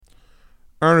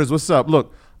Earners, what's up?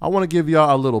 Look, I want to give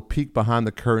y'all a little peek behind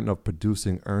the curtain of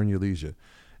producing Earn Your Leisure.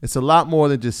 It's a lot more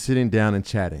than just sitting down and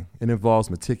chatting. It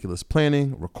involves meticulous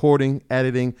planning, recording,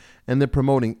 editing, and then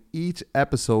promoting each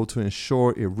episode to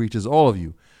ensure it reaches all of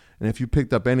you. And if you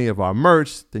picked up any of our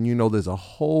merch, then you know there's a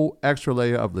whole extra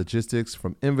layer of logistics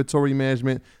from inventory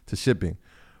management to shipping.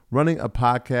 Running a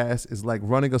podcast is like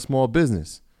running a small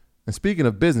business. And speaking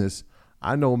of business,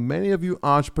 I know many of you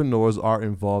entrepreneurs are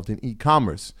involved in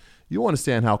e-commerce. You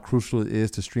understand how crucial it is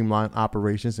to streamline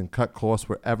operations and cut costs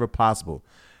wherever possible.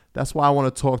 That's why I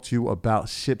want to talk to you about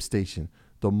ShipStation,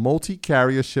 the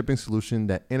multi-carrier shipping solution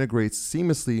that integrates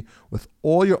seamlessly with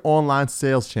all your online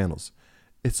sales channels.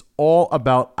 It's all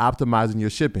about optimizing your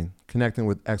shipping, connecting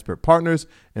with expert partners,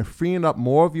 and freeing up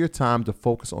more of your time to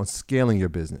focus on scaling your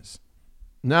business.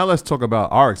 Now let's talk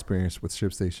about our experience with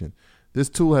ShipStation. This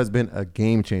tool has been a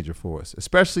game changer for us,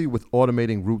 especially with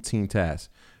automating routine tasks.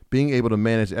 Being able to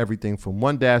manage everything from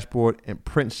one dashboard and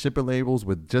print shipping labels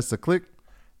with just a click,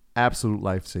 absolute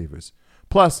lifesavers.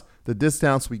 Plus, the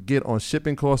discounts we get on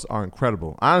shipping costs are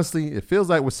incredible. Honestly, it feels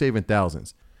like we're saving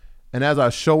thousands. And as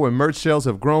our show and merch sales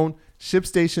have grown,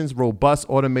 ShipStation's robust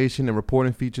automation and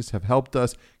reporting features have helped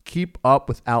us keep up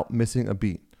without missing a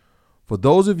beat. For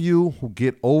those of you who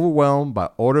get overwhelmed by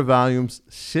order volumes,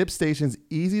 ShipStation's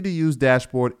easy-to-use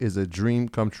dashboard is a dream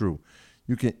come true.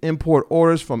 You can import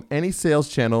orders from any sales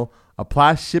channel,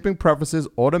 apply shipping preferences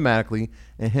automatically,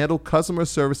 and handle customer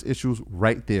service issues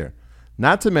right there.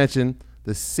 Not to mention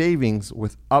the savings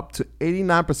with up to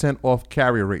 89% off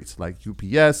carrier rates like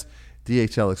UPS,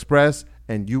 DHL Express,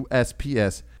 and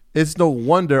USPS. It's no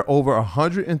wonder over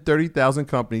 130,000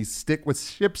 companies stick with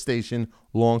ShipStation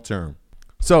long term.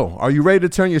 So, are you ready to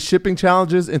turn your shipping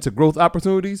challenges into growth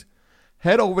opportunities?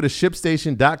 Head over to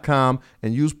ShipStation.com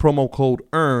and use promo code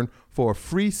EARN for a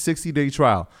free 60-day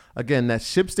trial. Again, that's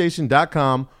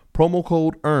ShipStation.com, promo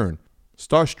code EARN.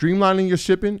 Start streamlining your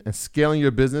shipping and scaling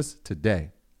your business today.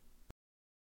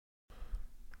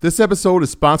 This episode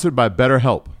is sponsored by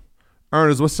BetterHelp.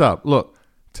 Earners, what's up? Look,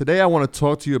 today I want to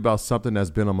talk to you about something that's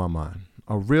been on my mind,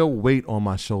 a real weight on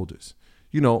my shoulders.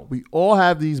 You know, we all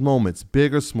have these moments,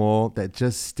 big or small, that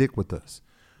just stick with us.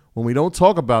 When we don't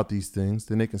talk about these things,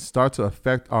 then they can start to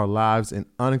affect our lives in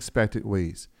unexpected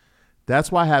ways.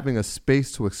 That's why having a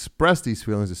space to express these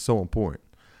feelings is so important.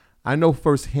 I know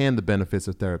firsthand the benefits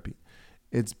of therapy.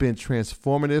 It's been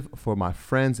transformative for my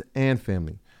friends and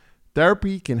family.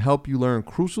 Therapy can help you learn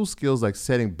crucial skills like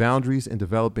setting boundaries and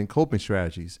developing coping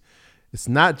strategies. It's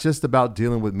not just about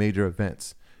dealing with major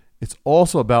events. It's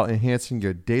also about enhancing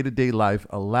your day-to-day life,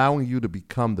 allowing you to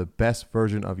become the best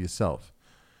version of yourself.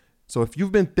 So if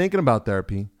you've been thinking about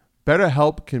therapy,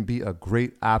 BetterHelp can be a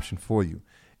great option for you.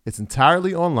 It's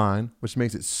entirely online, which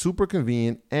makes it super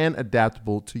convenient and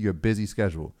adaptable to your busy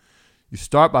schedule. You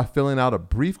start by filling out a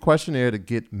brief questionnaire to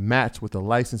get matched with a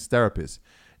licensed therapist,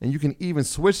 and you can even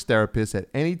switch therapists at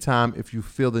any time if you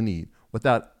feel the need,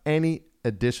 without any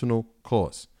additional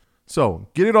cost. So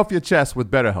get it off your chest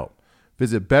with BetterHelp.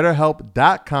 Visit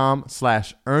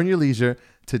BetterHelp.com/earnyourleisure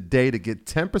today to get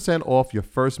 10% off your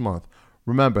first month.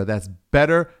 Remember, that's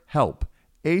BetterHelp,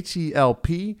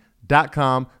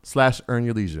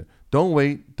 HELP.com/earnyourleisure. Don't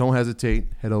wait, don't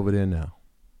hesitate, head over there now.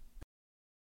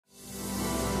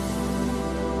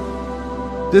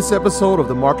 This episode of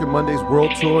the Market Mondays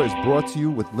World Tour is brought to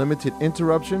you with limited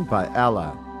interruption by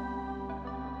Ally.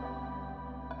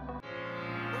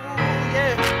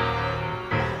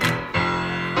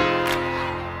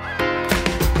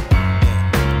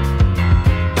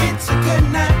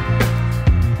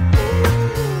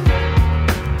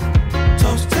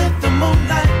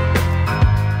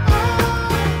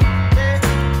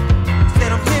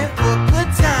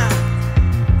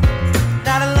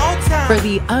 For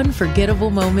the unforgettable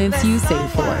moments you save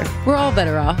for, we're all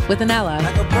better off with an Ally.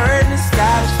 Like a bird in the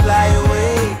sky, just fly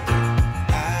away.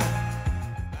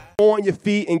 On your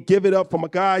feet and give it up for my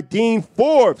guy, Dean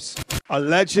Forbes, a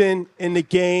legend in the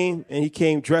game, and he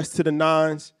came dressed to the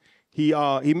nines. He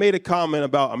made a comment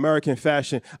about American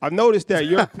fashion. I've noticed that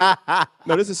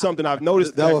no, this is something I've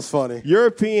noticed. That was funny.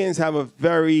 Europeans have a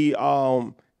very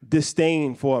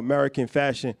disdain for American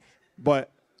fashion,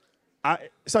 but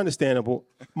it's understandable.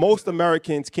 Most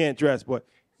Americans can't dress, but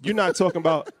you're not talking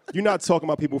about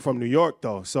people from New York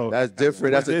though. So that's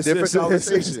different. That's a different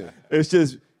conversation. It's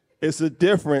a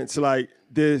difference. Like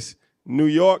there's New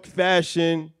York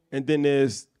fashion, and then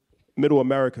there's Middle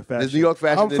America fashion. There's New York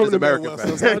fashion, then there's American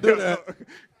fashion. So do that.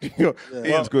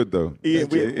 Ian's good though. Ian,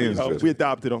 we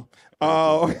adopted him.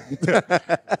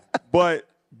 But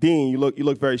Dean, you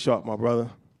look very sharp, my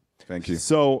brother. Thank you.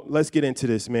 So let's get into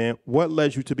this, man. What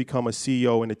led you to become a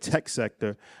CEO in the tech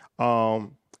sector?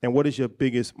 And what is your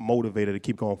biggest motivator to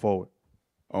keep going forward?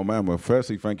 Oh, man. Well,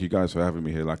 firstly, thank you guys for having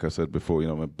me here. Like I said before,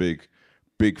 I'm a big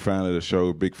fan of the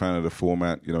show, big fan of the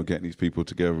format, getting these people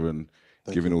together and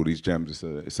giving all these gems.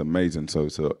 It's amazing. So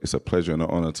it's a pleasure and an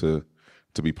honor to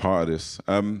be part of this.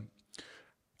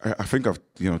 I think I've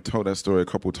told that story a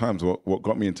couple of times. What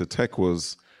got me into tech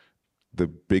was the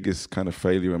biggest kind of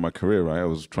failure in my career, right? I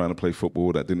was trying to play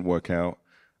football, that didn't work out.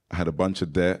 I had a bunch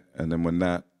of debt, and then when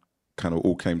that kind of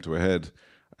all came to a head,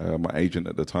 my agent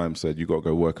at the time said, you got to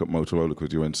go work at Motorola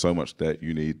because you're in so much debt,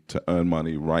 you need to earn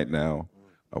money right now,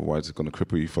 otherwise it's going to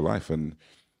cripple you for life. And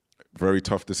very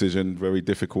tough decision, very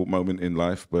difficult moment in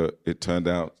life, but it turned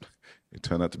out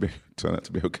to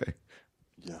be okay.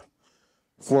 Yeah.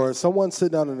 For someone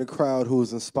sitting out in the crowd who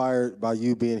was inspired by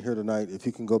you being here tonight, if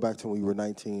you can go back to when you were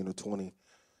 19 or 20,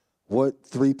 what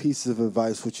 3 pieces of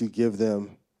advice would you give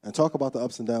them? And talk about the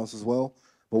ups and downs as well,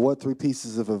 but what 3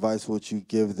 pieces of advice would you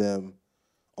give them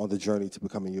on the journey to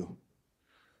becoming you?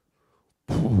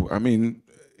 I mean,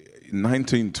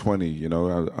 19, 20,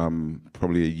 I'm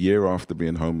probably a year after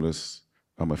being homeless.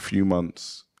 I'm a few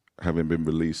months having been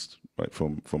released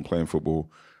from playing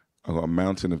football. I got a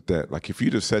mountain of debt. Like, if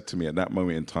you'd have said to me at that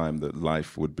moment in time that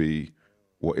life would be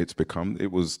what it's become,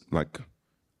 it was like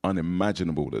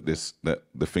unimaginable that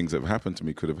the things that have happened to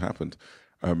me could have happened.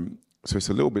 So it's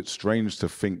a little bit strange to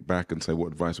think back and say,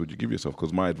 what advice would you give yourself?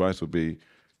 Because my advice would be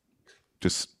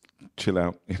just chill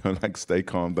out, stay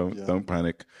calm, don't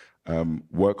panic,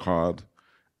 work hard.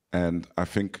 And I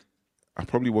think I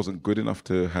probably wasn't good enough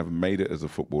to have made it as a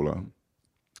footballer.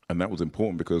 And that was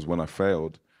important because when I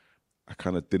failed, I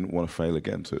kind of didn't want to fail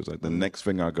again. So it was like the next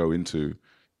thing I go into,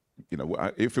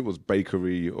 if it was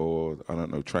bakery or, I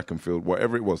don't know, track and field,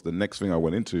 whatever it was, the next thing I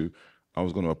went into, I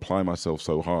was going to apply myself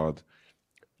so hard,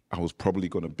 I was probably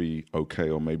going to be okay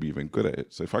or maybe even good at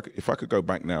it. So if I could go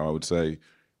back now, I would say,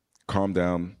 calm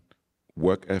down,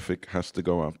 work ethic has to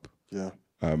go up. Yeah.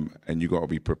 And you got to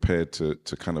be prepared to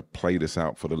kind of play this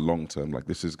out for the long term. Like,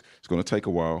 it's going to take a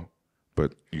while,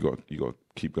 but you got to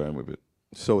keep going with it.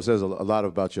 So it says a lot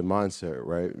about your mindset,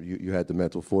 right? You had the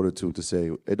mental fortitude to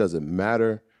say, it doesn't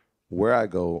matter where I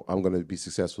go, I'm going to be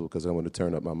successful because I'm going to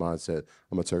turn up my mindset.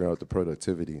 I'm going to turn up the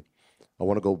productivity. I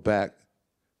want to go back,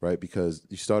 right? Because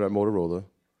you started at Motorola,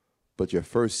 but your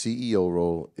first CEO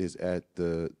role is at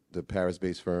the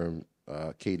Paris-based firm,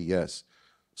 KDS.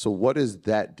 So what is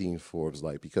that, Dean Forbes,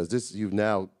 like? Because you've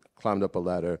now climbed up a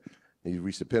ladder and you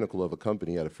reached the pinnacle of a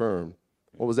company at a firm.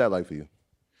 What was that like for you?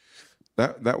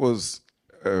 That was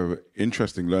an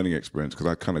interesting learning experience because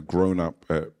I'd kind of grown up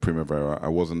at Primavera. I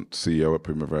wasn't CEO at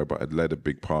Primavera, but I'd led a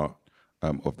big part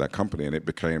of that company, and it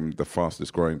became the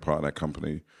fastest growing part of that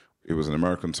company. It was an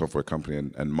American software company,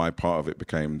 and my part of it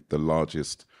became the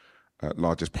largest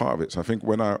part of it. So I think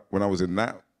when I was in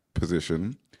that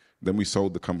position, then we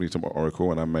sold the company to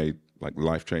Oracle, and I made like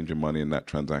life-changing money in that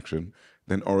transaction.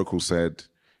 Then Oracle said,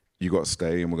 "You got to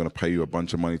stay, and we're going to pay you a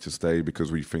bunch of money to stay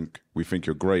because we think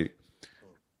you're great."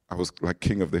 I was like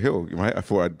king of the hill, right? I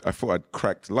thought I'd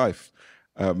cracked life,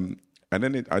 and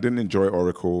then I didn't enjoy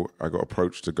Oracle. I got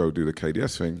approached to go do the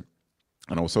KDS thing,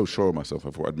 and I was so sure of myself. I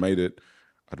thought I'd made it.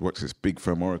 I'd worked at this big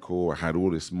firm, Oracle. I had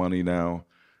all this money now,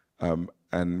 and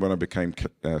when I became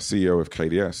CEO of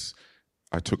KDS,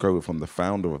 I took over from the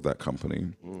founder of that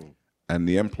company, and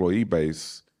the employee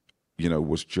base,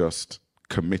 was just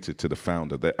committed to the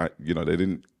founder. They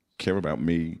didn't care about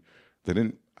me. I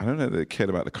don't know that they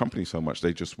cared about the company so much.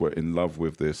 They just were in love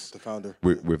with the founder.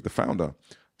 With the founder.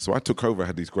 So I took over, I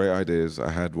had these great ideas.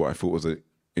 I had what I thought was an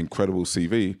incredible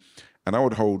CV. And I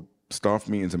would hold staff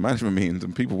meetings and management meetings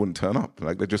and people wouldn't turn up.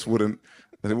 Like they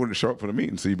wouldn't show up for the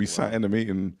meeting. So you'd be sat in the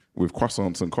meeting with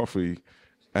croissants and coffee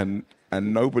and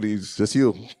nobody's... Just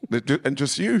you. And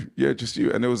just you. Yeah, just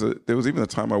you. And there was even a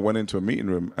time I went into a meeting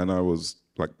room and I was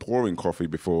like pouring coffee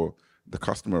before the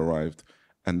customer arrived.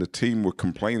 And the team were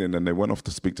complaining and they went off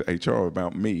to speak to HR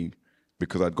about me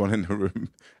because I'd gone in the room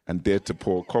and dared to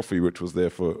pour coffee, which was there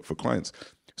for clients.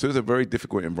 So it was a very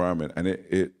difficult environment, and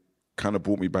it kind of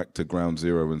brought me back to ground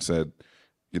zero and said,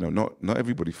 not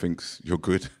everybody thinks you're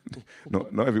good.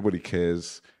 not everybody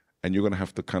cares. And you're going to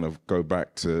have to kind of go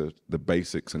back to the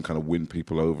basics and kind of win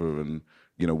people over and,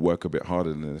 work a bit harder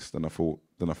than this than I thought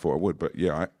I would. But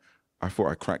yeah, I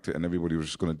thought I cracked it and everybody was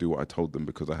just going to do what I told them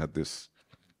because I had this...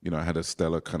 I had a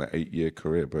stellar kind of 8-year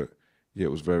career, but yeah,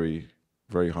 it was very,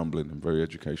 very humbling and very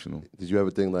educational. Did you ever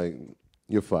think like,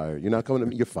 you're fired? You're not coming to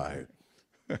me, you're fired?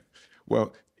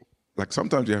 Well, like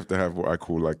sometimes you have to have what I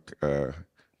call like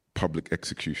public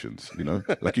executions,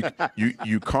 Like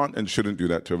you can't and shouldn't do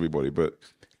that to everybody, but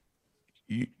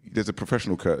there's a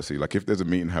professional courtesy. Like if there's a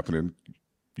meeting happening,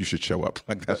 you should show up.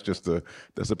 Like that's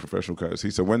a professional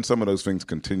courtesy. So when some of those things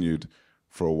continued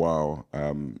for a while,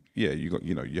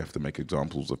 you have to make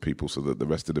examples of people so that the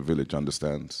rest of the village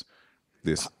understands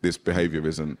this behavior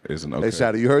isn't okay. Hey,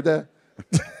 Shadow, you heard that?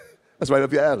 That's right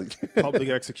up your alley. Public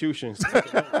executions.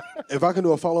 If I can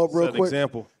do a follow-up real Set an quick.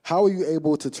 example. How are you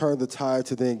able to turn the tide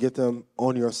to then get them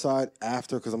on your side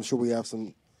after? Because I'm sure we have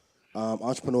some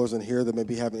entrepreneurs in here that may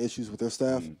be having issues with their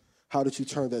staff. How did you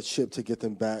turn that ship to get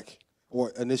them back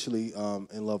or initially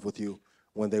in love with you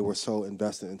when they were so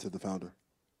invested into the founder?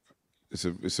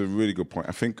 It's a really good point.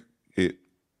 I think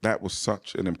that was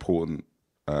such an important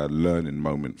learning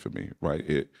moment for me,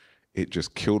 right? It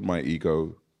just killed my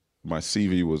ego. My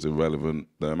CV was irrelevant.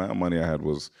 The amount of money I had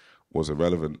was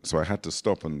irrelevant. So I had to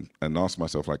stop and ask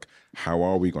myself, like, how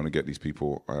are we going to get these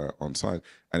people on side?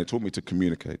 And it taught me to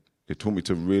communicate. It taught me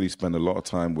to really spend a lot of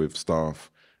time with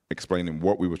staff explaining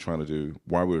what we were trying to do,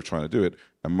 why we were trying to do it,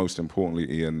 and most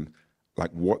importantly, Ian,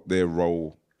 like what their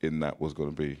role in that was going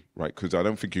to be, right? Because I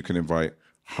don't think you can invite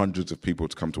hundreds of people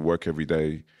to come to work every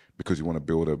day because you want to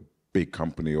build a big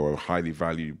company or a highly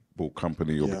valuable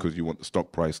company or because you want the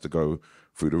stock price to go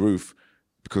through the roof,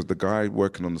 because the guy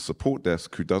working on the support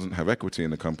desk who doesn't have equity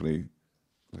in the company,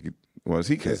 does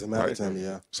he care? Doesn't matter to me,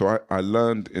 yeah. So I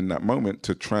learned in that moment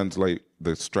to translate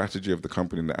the strategy of the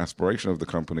company and the aspiration of the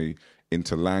company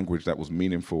into language that was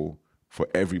meaningful for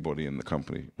everybody in the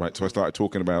company, right? So I started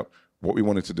talking about what we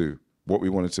wanted to do, what we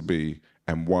wanted to be,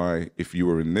 and why if you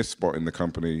were in this spot in the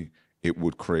company, it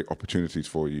would create opportunities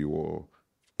for you or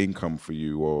income for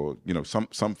you or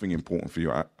something important for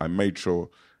you. I made sure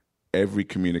every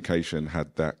communication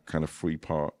had that kind of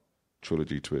three-part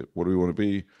trilogy to it. What do we want to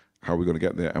be? How are we going to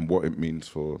get there? And what it means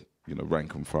for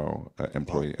rank and file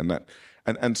employee.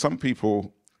 And some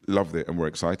people loved it and were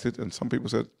excited, and some people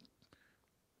said,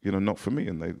 not for me,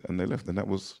 and they left, and that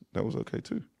was okay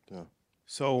too. Yeah.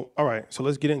 So all right, so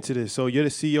let's get into this. So you're the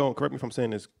CEO. Correct me if I'm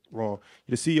saying this wrong.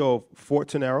 You're the CEO of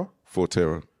Forterra.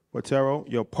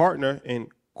 You're a partner in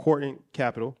Courtney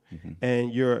Capital,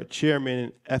 and you're a chairman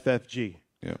in FFG.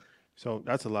 Yeah. So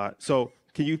that's a lot. So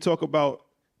can you talk about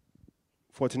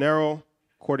Forterra,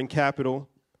 Courtney Capital?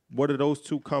 What are those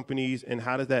two companies, and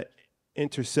how does that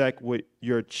intersect with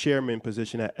your chairman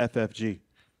position at FFG?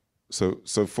 So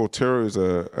Forterra is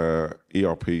a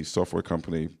ERP software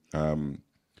company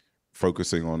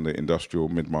focusing on the industrial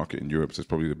mid-market in Europe. So it's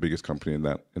probably the biggest company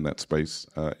in that space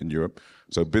in Europe.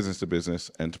 So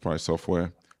business-to-business enterprise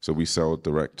software. So we sell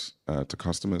direct to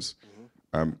customers.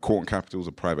 Courtney Capital is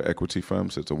a private equity firm,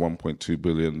 so it's a 1.2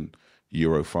 billion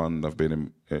euro fund. I've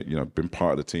been been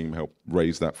part of the team, helped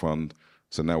raise that fund.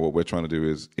 So now what we're trying to do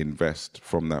is invest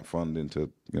from that fund into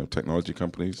technology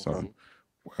companies. So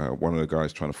one of the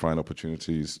guys trying to find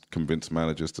opportunities, convince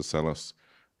managers to sell us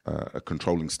a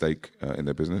controlling stake in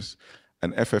their business.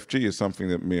 And FFG is something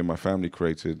that me and my family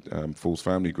created, Fool's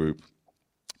Family Group,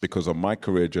 because on my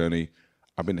career journey,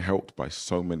 I've been helped by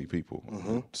so many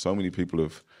people. So many people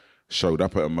have showed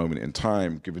up at a moment in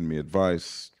time, given me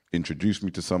advice, introduced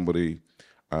me to somebody,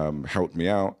 helped me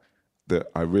out, that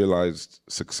I realized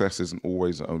success isn't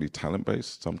always only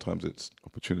talent-based. Sometimes it's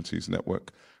opportunities,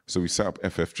 network. So we set up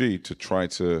FFG to try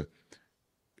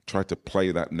to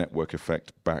play that network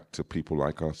effect back to people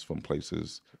like us from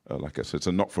places like us. So it's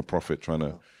a not-for-profit trying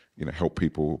to help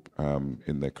people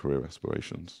in their career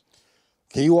aspirations.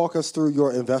 Can you walk us through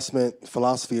your investment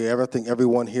philosophy? I think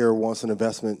everyone here wants an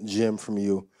investment gem from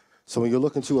you. So when you're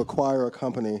looking to acquire a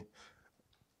company,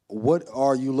 what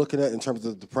are you looking at in terms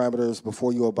of the parameters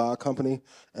before you buy a company?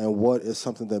 And what is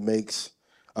something that makes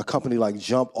a company like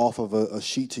jump off of a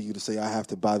sheet to you to say, I have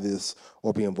to buy this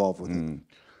or be involved with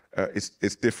it?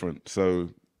 It's different.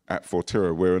 So at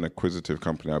Forterra, we're an acquisitive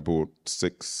company. I bought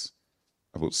six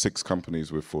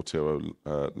companies with Forterra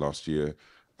last year.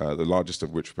 The largest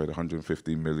of which we paid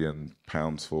 150 million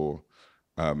pounds for.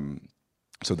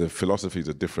 So the philosophies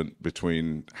are different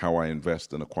between how I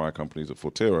invest and acquire companies at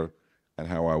Forterra and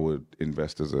how I would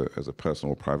invest as a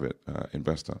personal or private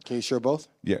investor. Can you share both?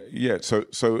 Yeah. So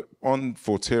on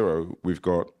Forterra, we've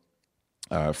got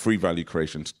 3 value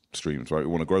creation streams, right? We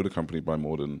want to grow the company by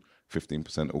more than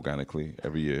 15% organically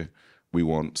every year. We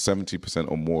want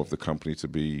 70% or more of the company to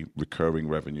be recurring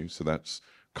revenue. So that's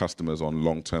customers on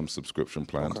long-term subscription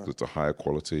plans because it's a higher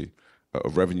quality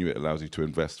of revenue. It allows you to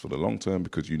invest for the long term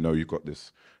because you've got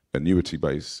this annuity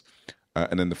base.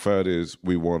 And then the third is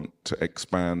we want to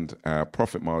expand our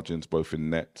profit margins both in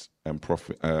net and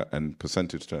profit and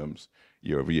percentage terms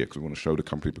year over year because we want to show the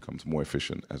company becomes more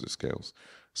efficient as it scales.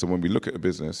 So when we look at a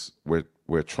business,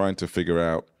 we're trying to figure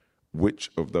out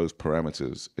which of those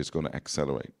parameters is going to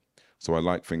accelerate. So I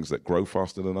like things that grow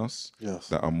faster than us,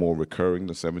 that are more recurring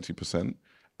than 70%,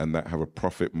 and that have a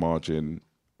profit margin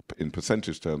in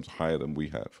percentage terms higher than we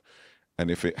have. And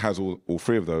if it has all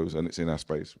three of those and it's in our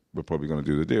space, we're probably going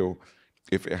to do the deal.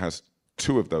 If it has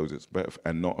two of those, it's better,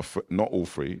 and not all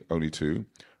three, only two.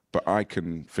 But I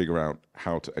can figure out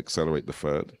how to accelerate the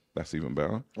third. That's even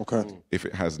better. Okay. If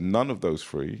it has none of those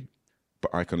three,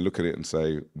 but I can look at it and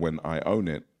say, when I own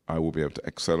it, I will be able to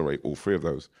accelerate all three of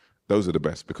those. Those are the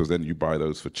best, because then you buy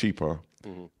those for cheaper,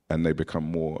 and they become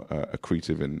more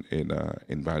accretive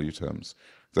in value terms.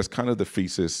 That's kind of the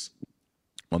thesis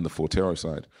on the Fortero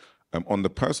side. On the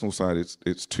personal side,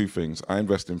 it's two things. I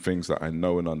invest in things that I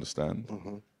know and understand,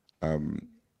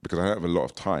 because I don't have a lot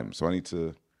of time. So I need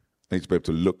to be able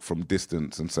to look from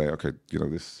distance and say, okay,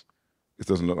 this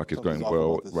doesn't look like it's going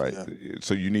well, right? Yeah.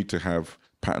 So you need to have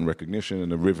pattern recognition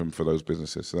and a rhythm for those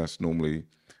businesses. So that's normally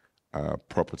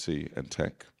property and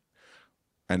tech.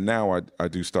 And now I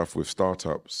do stuff with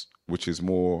startups, which is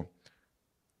more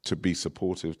to be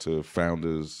supportive to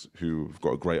founders who've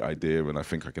got a great idea and I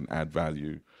think I can add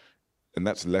value. And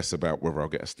that's less about whether I'll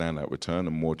get a standout return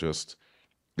and more just,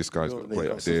 this guy's got a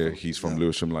great idea. He's from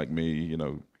Lewisham like me.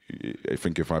 I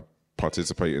think if I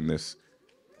participate in this.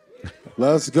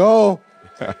 Let's go.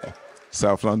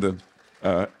 South London.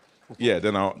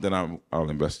 Then I'll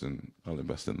invest in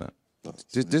that.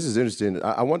 This is interesting.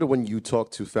 I wonder, when you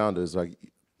talk to founders, like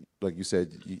you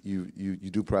said, you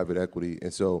do private equity,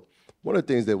 and so one of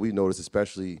the things that we notice,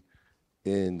 especially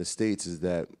in the States, is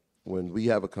that when we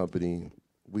have a company,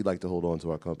 we like to hold on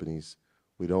to our companies.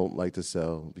 We don't like to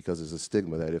sell, because there's a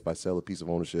stigma that if I sell a piece of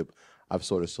ownership, I've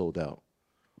sort of sold out.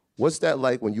 What's that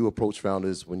like when you approach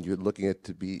founders, when you're looking at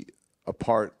to be a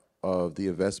part of the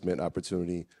investment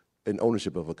opportunity and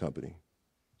ownership of a company?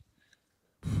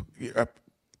 Yeah,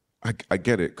 I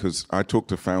get it, because I talk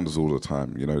to founders all the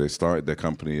time. They started their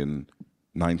company in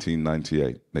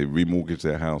 1998. They remortgaged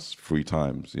their house 3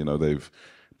 times. They've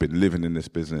been living in this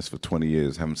business for 20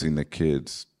 years, haven't seen their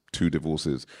kids, 2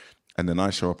 divorces. And then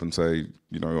I show up and say,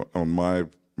 on my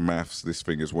maths, this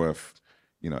thing is worth,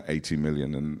 80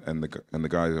 million. And the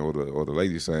guy or the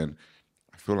lady saying,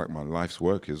 I feel like my life's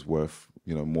work is worth,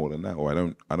 more than that. Or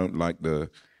I don't like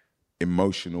the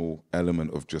emotional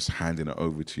element of just handing it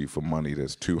over to you for money.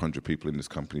 There's 200 people in this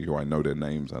company who I know their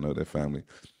names, I know their family.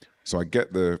 So I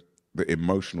get the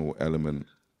emotional element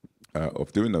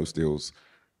of doing those deals.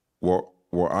 What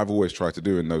I've always tried to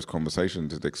do in those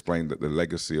conversations is explain that the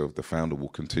legacy of the founder will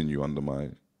continue under my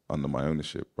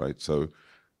ownership, right? So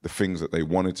the things that they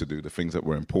wanted to do, the things that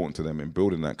were important to them in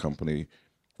building that company,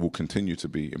 will continue to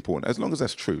be important, as long as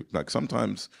that's true. Like,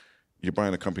 sometimes you're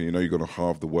buying a company, you're going to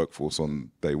halve the workforce on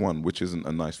day one, which isn't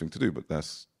a nice thing to do, but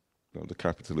that's the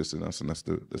capitalist in us, and that's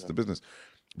the business.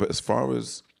 But as far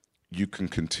as you can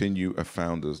continue a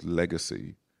founder's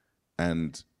legacy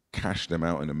and cash them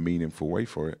out in a meaningful way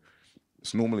for it,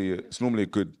 it's normally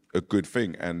a good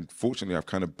thing. And fortunately, I've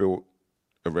kind of built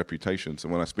a reputation. So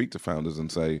when I speak to founders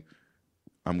and say,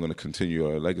 I'm going to continue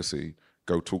a legacy,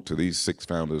 go talk to these 6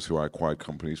 founders who I acquired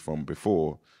companies from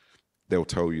before, they'll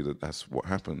tell you that that's what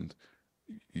happened.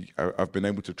 I've been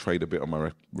able to trade a bit on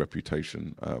my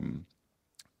reputation,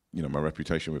 my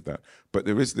reputation with that. But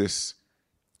there is this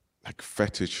like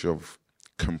fetish of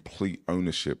complete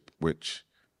ownership, which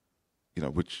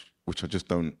I just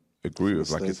don't agree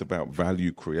with. Like, it's about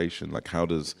value creation. Like, how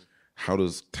does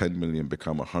 10 million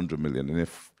become 100 million? And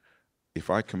if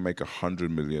I can make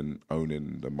 100 million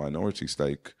owning the minority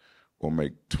stake, or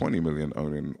make 20 million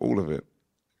owning all of it,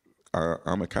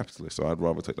 I'm a capitalist, so I'd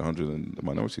rather take the 100 than the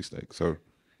minority stake. So,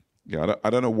 yeah, I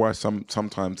don't know why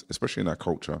sometimes, especially in our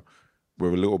culture,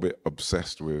 we're a little bit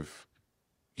obsessed with,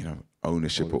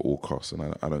 ownership at all costs, and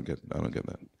I don't get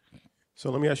that. So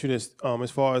let me ask you this: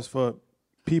 as far as for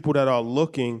people that are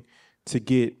looking to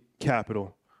get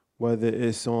capital, whether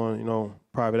it's on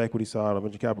private equity side or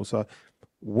venture capital side,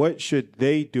 what should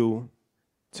they do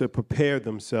to prepare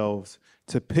themselves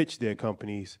to pitch their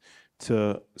companies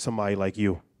to somebody like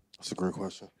you? That's a great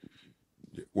question.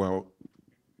 Well,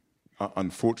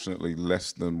 unfortunately,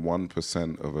 less than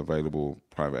 1% of available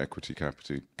private equity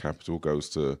capital goes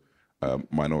to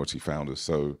minority founders.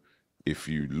 So if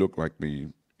you look like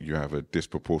me, you have a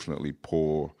disproportionately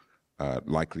poor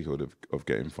likelihood of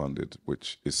getting funded,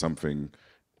 which is something,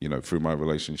 through my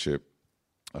relationship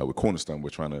with Cornerstone, we're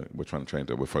trying to change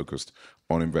that. We're focused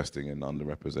on investing in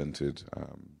underrepresented,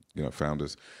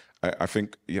 founders. I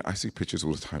think, I see pitches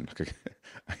all the time. Like,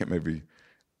 I get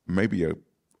maybe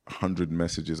 100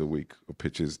 messages a week of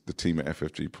pitches. The team at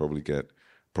FFG probably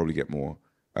get more.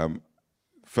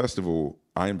 First of all,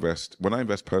 when I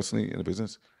invest personally in a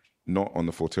business, not on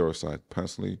the Fortero side.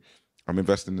 Personally, I'm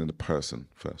investing in the person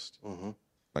first,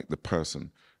 like the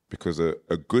person. because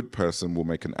a good person will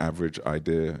make an average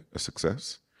idea a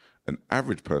success. An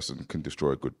average person can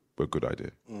destroy a good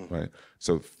idea, right?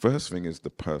 So first thing is the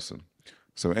person.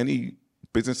 So any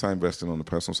business I invest in on the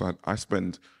personal side, I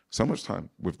spend so much time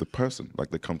with the person. Like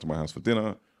they come to my house for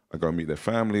dinner, I go and meet their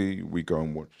family, we go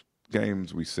and watch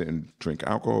games, we sit and drink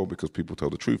alcohol because people tell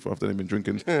the truth after they've been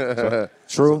drinking.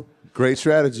 True. Great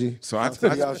strategy. So I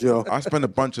spend a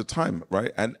bunch of time,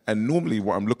 right? And normally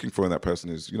what I'm looking for in that person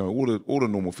is, all the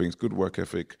normal things, good work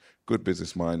ethic, good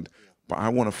business mind. But I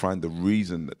want to find the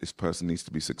reason that this person needs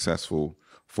to be successful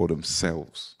for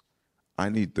themselves. I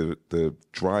need the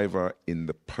driver in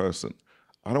the person.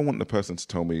 I don't want the person to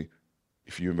tell me,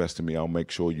 if you invest in me, I'll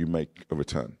make sure you make a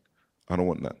return. I don't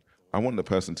want that. I want the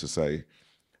person to say,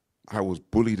 I was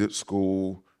bullied at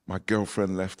school, my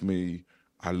girlfriend left me,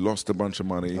 I lost a bunch of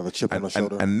money. Have a chip on the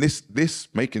shoulder. And this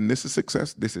making this a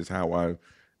success, this is how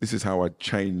I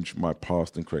change my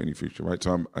past and create a new future, right?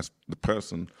 So the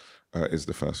person is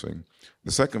the first thing.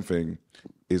 The second thing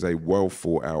is a well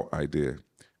thought out idea.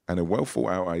 And a well thought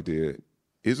out idea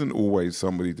isn't always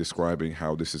somebody describing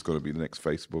how this is going to be the next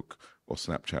Facebook or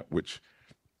Snapchat, which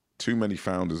too many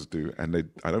founders do. And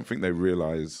I don't think they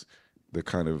realize the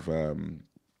kind of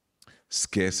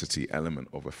scarcity element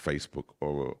of a Facebook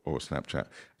or a Snapchat.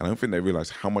 And I don't think they realize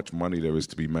how much money there is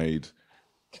to be made,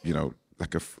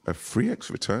 like a 3x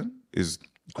return is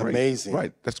great. Amazing.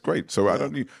 Right, that's great. So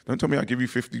don't tell me I give you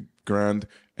 50 grand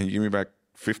and you give me back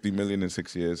 50 million in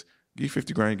 6 years. Give you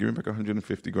 50 grand, give me back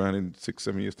 150 grand in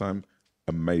 6-7 years time.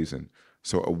 Amazing.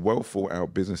 So a well thought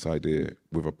out business idea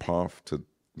with a path to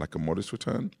like a modest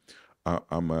return,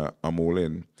 I'm all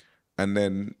in. And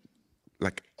then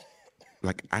like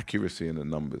accuracy in the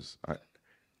numbers.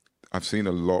 I've seen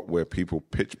a lot where people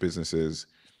pitch businesses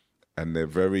and they're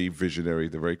very visionary,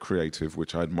 they're very creative,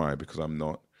 which I admire because I'm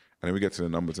not. And then we get to the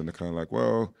numbers and they're kind of like,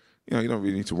 well, you don't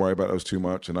really need to worry about those too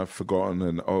much. And I've forgotten,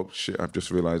 and oh shit, I've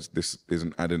just realized this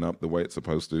isn't adding up the way it's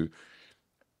supposed to.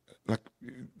 Like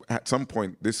at some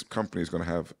point, this company is going to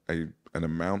have an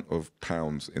amount of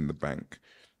pounds in the bank.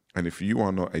 And if you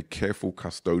are not a careful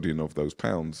custodian of those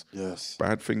pounds, yes,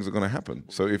 bad things are going to happen.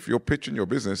 So if you're pitching your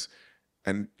business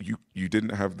and you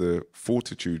didn't have the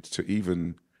fortitude to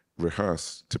even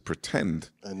rehearse, to pretend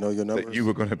and know your numbers, that you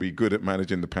were going to be good at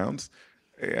managing the pounds,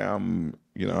 I'm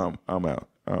out. I'm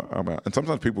out. And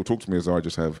sometimes people talk to me as though I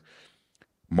just have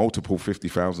multiple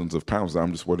 50,000s of pounds that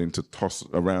I'm just willing to toss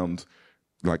around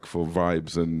like for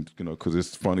vibes and, because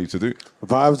it's funny to do.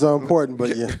 Vibes are important,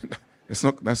 but yeah. That's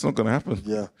not going to happen.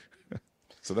 Yeah.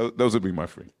 So those would be my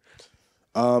three.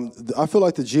 I feel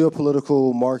like the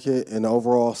geopolitical market and the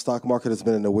overall stock market has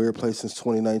been in a weird place since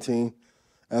 2019.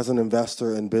 As an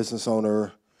investor and business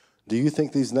owner, do you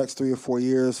think these next 3 or 4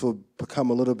 years will become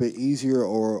a little bit easier,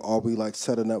 or are we like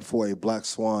setting up for a black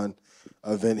swan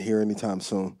event here anytime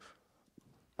soon?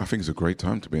 I think it's a great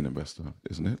time to be an investor,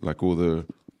 isn't it? Like all the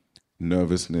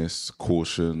nervousness,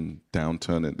 caution,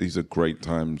 downturn, and these are great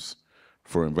times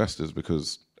for investors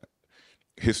because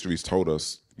history's told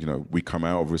us, we come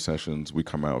out of recessions, we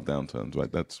come out of downturns,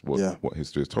 right? That's what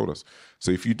history has told us.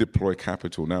 So if you deploy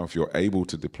capital now, if you're able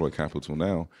to deploy capital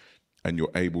now and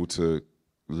you're able to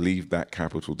leave that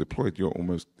capital deployed, you're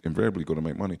almost invariably going to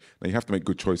make money. Now you have to make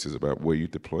good choices about where you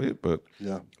deploy it, but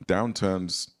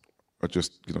downturns are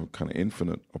just, kind of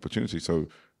infinite opportunity. So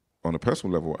on a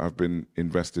personal level, I've been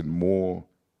invested more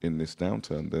in this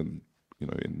downturn than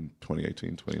in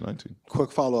 2018, 2019.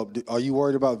 Quick follow-up. Are you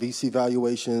worried about VC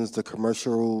valuations, the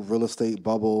commercial real estate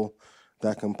bubble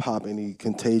that can pop any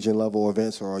contagion level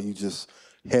events, or are you just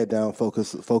head down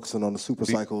focusing on the super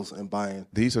cycles and buying?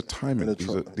 These are timing.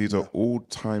 These are all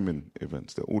timing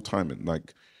events. They're all timing.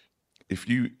 Like if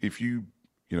you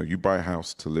buy a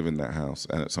house to live in that house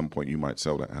and at some point you might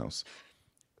sell that house.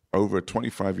 Over a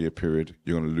 25-year period,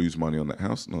 you're going to lose money on that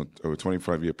house. And over a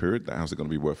 25-year period, that house is going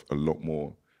to be worth a lot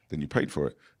more than you paid for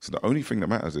it. So the only thing that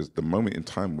matters is the moment in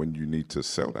time when you need to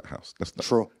sell that house. That's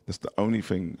the only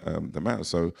thing that matters.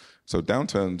 So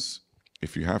downturns,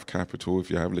 if you have capital,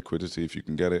 if you have liquidity, if you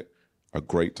can get it, are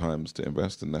great times to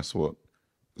invest. And that's what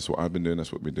I've been doing.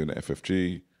 That's what we've been doing at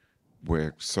FFG.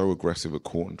 We're so aggressive at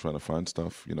court and trying to find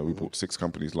stuff. We bought 6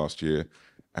 companies last year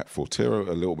at Fortero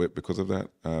a little bit because of that.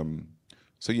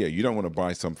 So yeah, you don't want to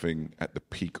buy something at the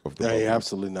peak of the bubble.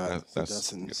 Absolutely not.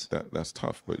 That's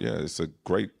tough. But yeah, it's a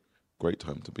great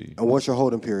time to be. And what's your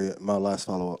holding period? My last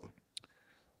follow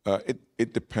up.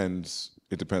 It depends.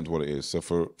 It depends what it is. So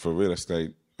for real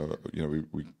estate,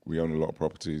 we own a lot of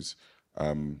properties,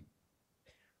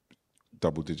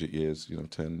 double digit years.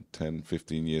 10,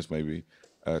 15 years maybe.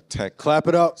 Tech. Clap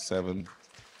it up. 7.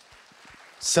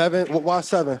 7. Why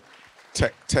 7?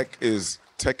 Tech is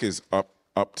up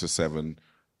up to 7,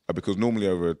 because normally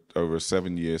over a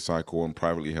 7-year cycle on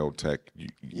privately held tech,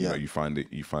 you know, you find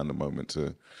a moment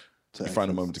to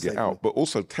get out. But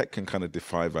also tech can kind of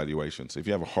defy valuations. If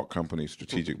you have a hot company,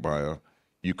 strategic buyer,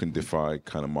 you can defy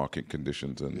kind of market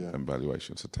conditions and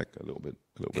valuations. So tech a little bit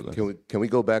less. Can we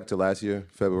go back to last year,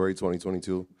 February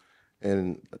 2022?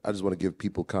 And I just want to give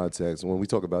people context. When we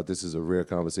talk about this is a rare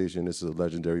conversation, this is a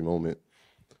legendary moment.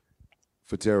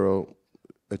 Forterro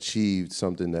achieved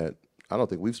something that I don't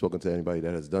think we've spoken to anybody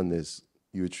that has done this.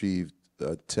 You achieved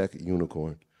a tech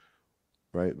unicorn,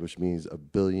 right? Which means $1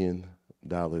 billion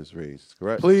raised,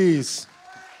 correct? Please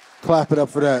clap it up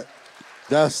for that.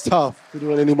 That's tough to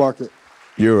do in any market.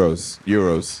 Euros.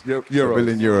 $1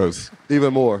 billion euros.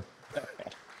 Even more.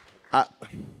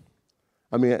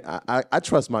 I mean, I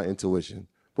trust my intuition,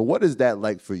 but what is that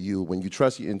like for you when you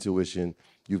trust your intuition?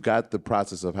 You've got the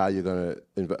process of how you're going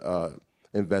to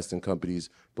invest in companies,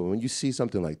 but when you see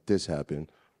something like this happen,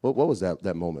 what was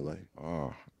that moment like?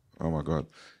 Oh my God,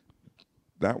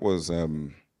 that was that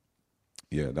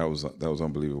was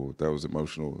unbelievable. That was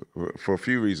emotional for a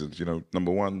few reasons. You know,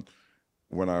 number one,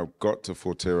 when I got to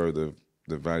Forterro,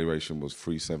 the valuation was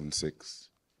 376.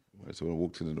 Right? So when I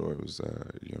walked in the door, it was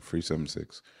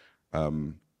 376.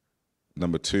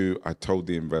 Number two, I told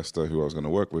the investor who I was going to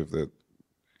work with that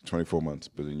 24 months,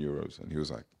 €1 billion. And he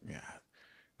was like, yeah,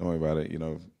 don't worry about it. You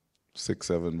know, 6,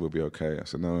 7 will be okay. I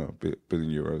said, no, €1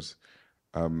 billion.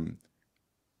 And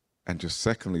just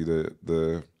secondly,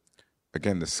 the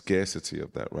scarcity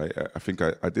of that, right? I think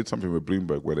I did something with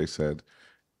Bloomberg where they said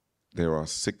there are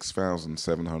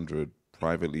 6,700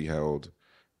 privately held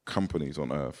companies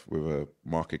on earth with a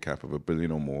market cap of $1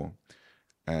 billion or more.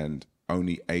 And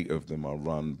only 8 of them are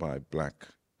run by black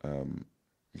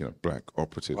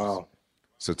operatives. Wow.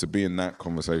 So to be in that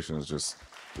conversation is just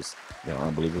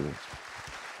unbelievable.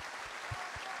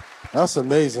 That's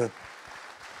amazing.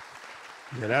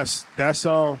 Yeah, that's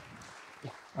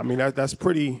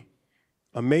pretty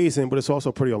amazing, but it's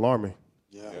also pretty alarming.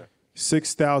 Yeah.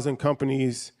 6,000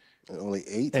 companies.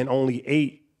 And only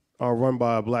 8 are run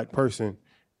by a black person.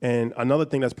 And another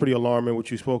thing that's pretty alarming,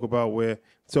 which you spoke about,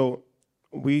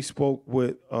 we spoke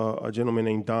with a gentleman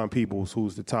named Don Peebles,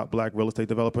 who's the top black real estate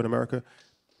developer in America.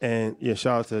 And yeah,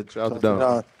 shout out to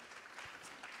Don.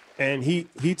 And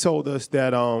he told us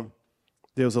that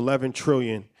there was $11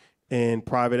 trillion in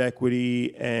private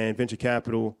equity and venture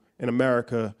capital in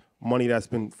America, money that's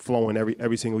been flowing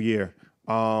every single year.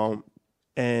 And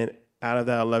out of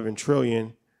that $11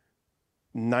 trillion,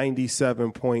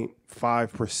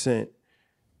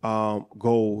 97.5%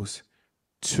 goes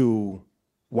to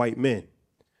white men.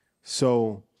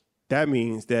 So that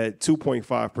means that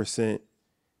 2.5%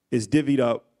 is divvied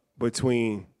up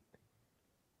between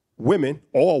women,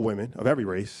 all women of every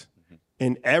race,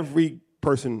 and every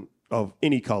person of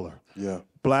any color. Yeah.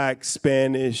 Black,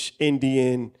 Spanish,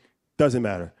 Indian, doesn't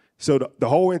matter. So the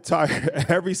whole entire,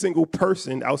 every single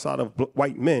person outside of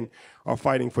white men are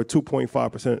fighting for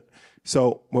 2.5%.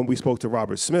 So when we spoke to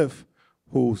Robert Smith,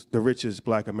 who's the richest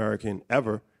black American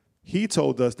ever, he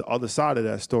told us the other side of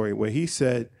that story where he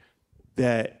said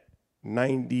that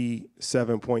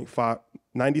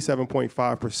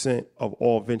 97.5% of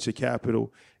all venture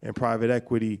capital and private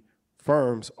equity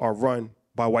firms are run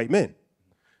by white men.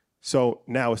 So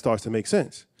now it starts to make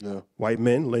sense. Yeah. White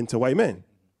men lend to white men.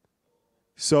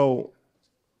 So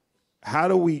how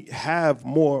do we have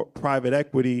more private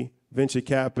equity, venture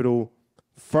capital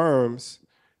firms?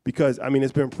 Because, I mean,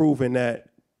 it's been proven that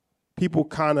people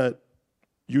kind of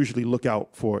usually look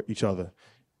out for each other.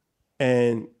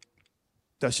 And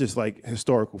that's just like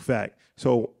historical fact.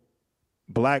 So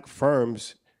black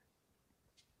firms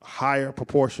higher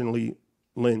proportionally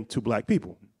lend to black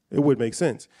people. It would make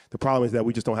sense. The problem is that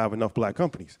we just don't have enough black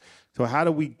companies. So how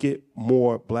do we get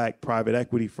more black private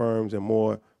equity firms and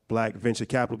more black venture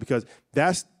capital? Because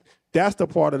that's the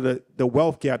part of the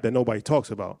wealth gap that nobody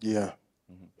talks about. Yeah.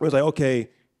 It's like, okay,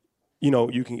 you know,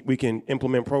 we can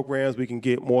implement programs, we can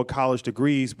get more college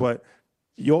degrees, but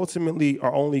you ultimately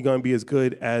are only going to be as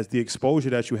good as the exposure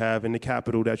that you have and the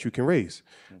capital that you can raise.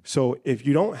 So if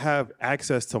you don't have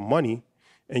access to money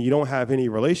and you don't have any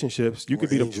relationships, you could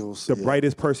be the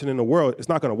brightest person in the world. It's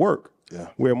not going to work. Yeah.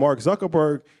 Where Mark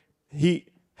Zuckerberg, he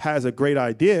has a great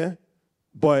idea,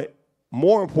 but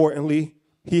more importantly,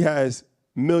 he has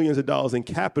millions of dollars in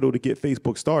capital to get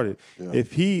Facebook started. Yeah.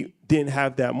 If he didn't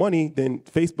have that money, then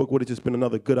Facebook would have just been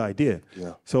another good idea.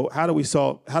 Yeah. So how do we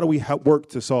work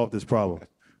to solve this problem?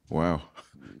 Wow.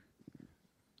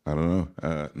 I don't know.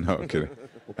 No, I'm kidding.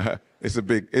 It's a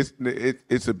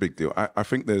big deal. I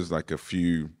think there's like a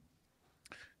few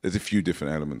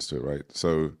different elements to it, right?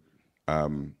 So I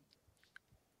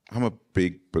I'm a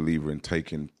big believer in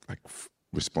taking like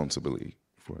responsibility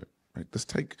for it. Right? Let's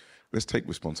take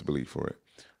responsibility for it.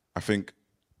 I think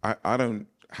I don't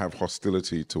have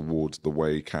hostility towards the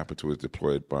way capital is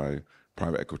deployed by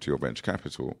private equity or venture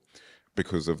capital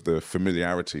because of the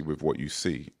familiarity with what you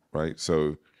see, right?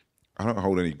 So I don't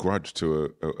hold any grudge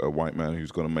to a white man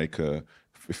who's going to make a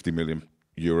 50 million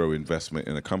euro investment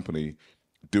in a company,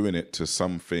 doing it to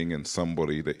something and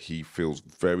somebody that he feels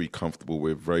very comfortable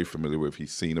with, very familiar with,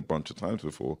 he's seen a bunch of times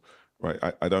before, right?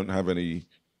 I don't have any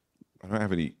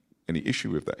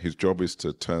issue with that. His job is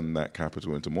to turn that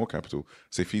capital into more capital.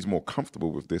 So if he's more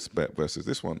comfortable with this bet versus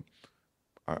this one,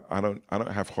 I don't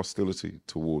have hostility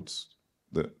towards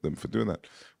them for doing that.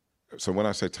 So when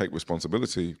I say take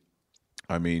responsibility,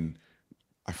 I mean,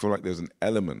 I feel like there's an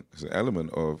element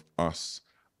of us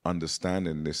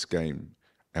understanding this game.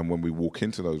 And when we walk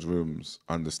into those rooms,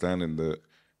 understanding that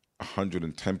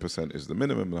 110% is the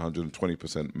minimum and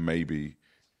 120% maybe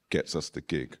gets us the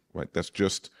gig, right? That's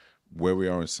just where we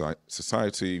are in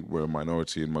society. We're a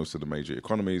minority in most of the major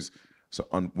economies. So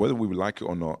whether we like it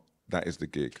or not, that is the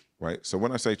gig, right? So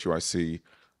when I say to you, I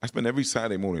spend every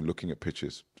Saturday morning looking at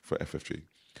pitches for FFG.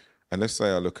 And let's say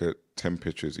I look at 10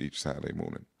 pitches each Saturday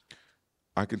morning.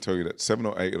 I can tell you that 7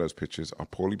 or 8 of those pitches are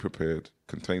poorly prepared,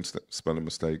 contain spelling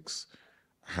mistakes.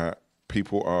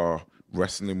 People are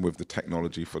wrestling with the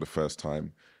technology for the first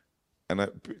time. And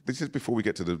this is before we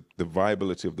get to the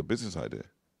viability of the business idea.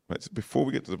 Right? So before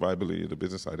we get to the viability of the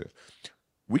business idea,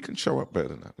 we can show up better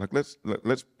than that. Like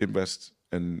let's invest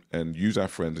and use our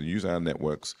friends and use our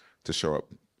networks to show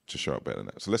up better than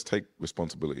that. So let's take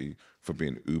responsibility for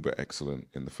being uber excellent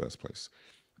in the first place.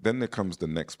 Then there comes the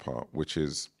next part, which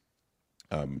is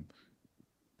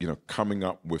coming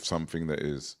up with something that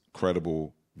is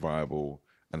credible, viable,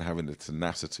 and having the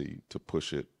tenacity to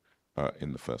push it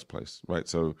in the first place, right?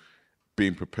 So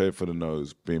being prepared for the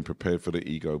no's, being prepared for the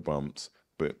ego bumps,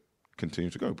 but continue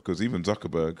to go. Because even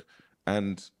Zuckerberg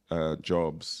and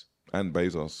Jobs and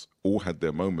Bezos all had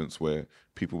their moments where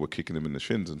people were kicking them in the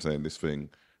shins and saying this thing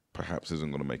perhaps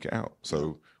isn't going to make it out.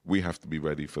 So we have to be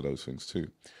ready for those things too.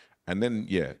 And then,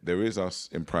 there is us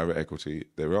in private equity.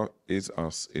 Is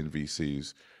us in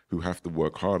VCs who have to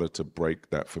work harder to break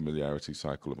that familiarity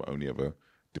cycle of only ever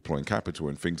deploying capital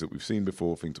in things that we've seen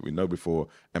before, things that we know before,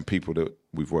 and people that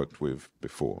we've worked with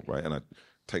before, right? And I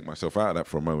take myself out of that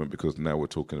for a moment because now we're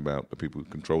talking about the people who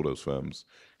control those firms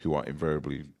who are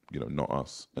invariably, not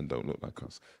us and don't look like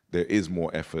us. There is more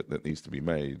effort that needs to be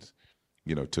made,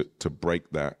 to break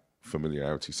that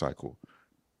familiarity cycle.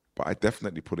 But I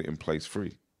definitely put it in place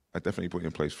free.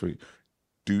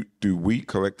 Do we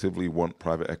collectively want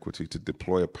private equity to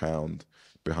deploy £1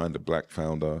 behind a black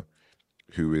founder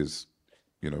who is,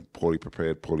 poorly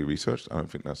prepared, poorly researched? I don't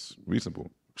think that's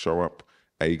reasonable. Show up,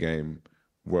 A game,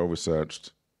 well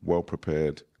researched, well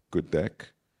prepared, good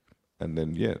deck, and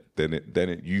then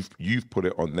you've put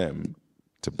it on them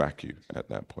to back you at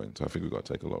that point. So I think we've got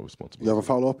to take a lot of responsibility. You have a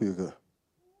follow up? Or you good?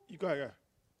 You go ahead.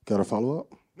 Got a follow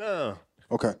up? No.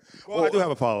 Okay. Well, I do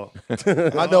have a follow-up.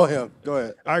 I know him. Go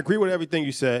ahead. I agree with everything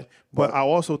you said, but I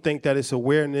also think that it's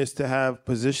awareness to have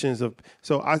positions of.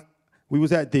 So we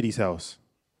was at Diddy's house,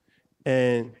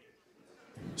 and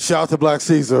shout out to Black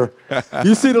Caesar.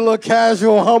 You see the little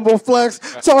casual, humble flex?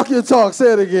 Talk your talk.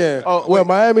 Say it again. Oh, where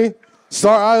Miami?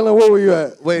 Star Island. Where were you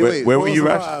at? Wait. Where were you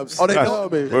at? Oh, they know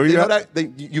me. Where were you at?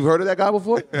 You've heard of that guy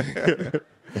before?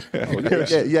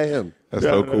 Yeah, him. That's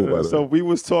so cool, by the way. So we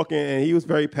was talking, and he was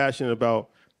very passionate about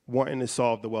wanting to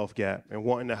solve the wealth gap and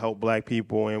wanting to help black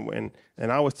people. And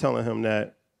I was telling him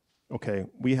that, okay,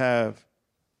 we have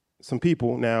some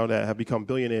people now that have become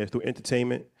billionaires through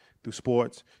entertainment, through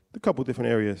sports, a couple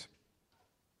different areas.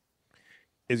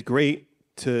 It's great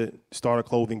to start a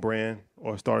clothing brand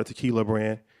or start a tequila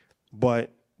brand,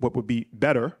 but what would be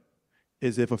better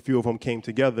is if a few of them came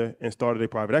together and started a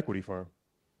private equity firm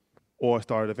or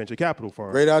started a venture capital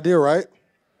firm. Great idea, right?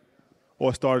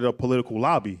 Or started a political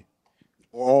lobby.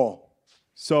 Or all.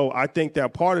 So I think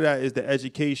that part of that is the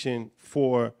education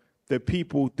for the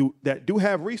people that do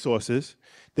have resources.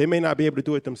 They may not be able to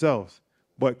do it themselves,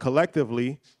 but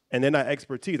collectively, and they're not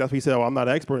expertise. That's what he said, I'm not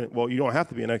an expert. Well, you don't have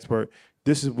to be an expert.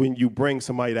 This is when you bring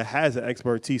somebody that has an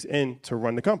expertise in to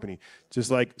run the company. Just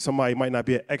like somebody might not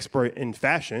be an expert in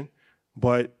fashion,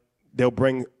 but they'll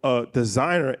bring a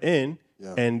designer in.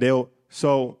 Yeah. And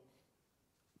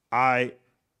I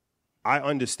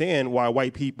understand why a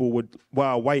white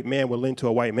man would lend to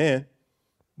a white man,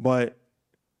 but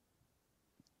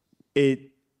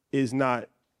it is not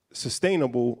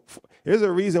sustainable. There's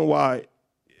a reason why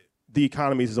the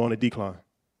economy is on a decline.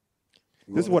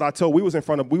 This is what I told. We was in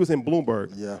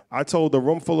Bloomberg. Yeah. I told the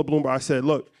room full of Bloomberg. I said,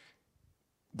 look,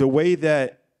 the way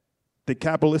that the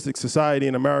capitalistic society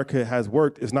in America has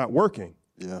worked is not working.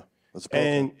 Yeah.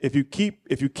 And if you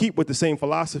keep with the same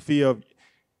philosophy of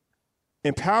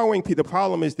empowering people, the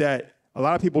problem is that a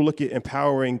lot of people look at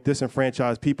empowering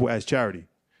disenfranchised people as charity.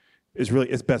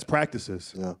 It's best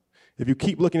practices. Yeah. If you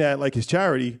keep looking at it like it's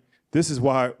charity, this is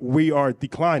why we are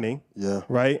declining,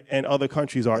 right? And other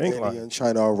countries are inclining. India and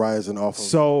China are rising off of.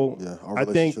 So I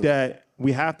think that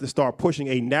we have to start pushing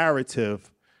a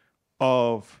narrative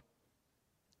of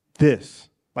this.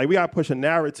 Like, we got to push a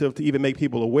narrative to even make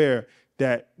people aware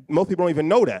that most people don't even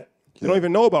know that. They don't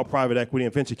even know about private equity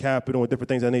and venture capital and different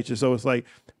things of that nature. So it's like,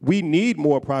 we need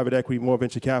more private equity, more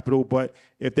venture capital, but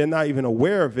if they're not even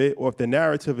aware of it, or if the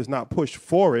narrative is not pushed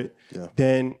for it,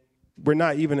 then we're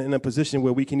not even in a position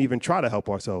where we can even try to help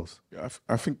ourselves. Yeah,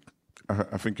 I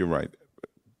think you're right.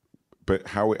 But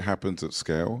how it happens at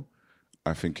scale,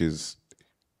 I think is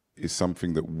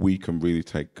something that we can really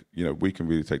take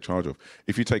charge of.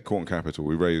 If you take Corn Capital,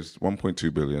 we raised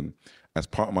 1.2 billion. As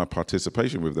part of my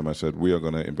participation with them, I said we are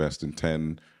going to invest in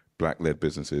 10 Black-led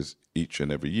businesses each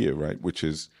and every year, right? Which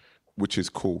is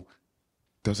cool.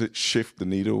 Does it shift the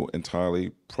needle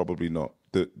entirely? Probably not.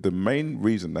 The main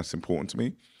reason that's important to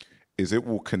me is it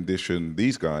will condition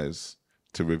these guys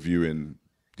to reviewing,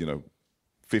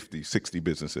 50, 60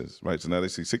 businesses, right? So now they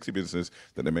see 60 businesses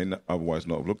that they may not, otherwise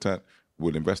not have looked at.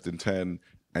 We'll invest in 10,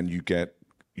 and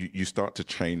you start to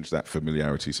change that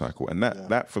familiarity cycle. And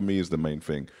that for me is the main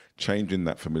thing, changing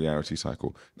that familiarity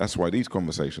cycle. That's why these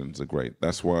conversations are great.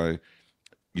 That's why,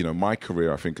 my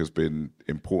career, I think, has been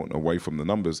important away from the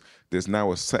numbers. There's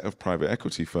now a set of private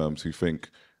equity firms who think,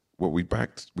 well, we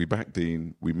backed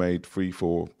Dean, we made 3,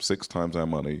 4, 6 times our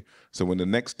money. So when the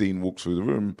next Dean walks through the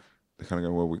room, they kind of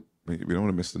go, well, we don't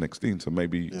want to miss the next Dean. So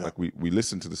maybe we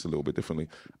listen to this a little bit differently.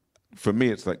 For me,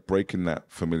 it's like breaking that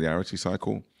familiarity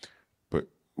cycle. But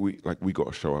we got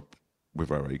to show up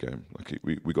with our A game. Like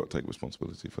we got to take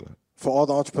responsibility for that. For all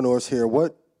the entrepreneurs here,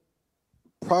 what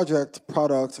project,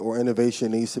 product, or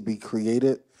innovation needs to be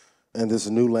created in this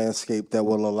new landscape that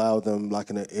will allow them like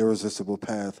an irresistible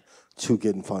path to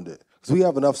getting funded? Because we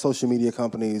have enough social media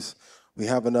companies, we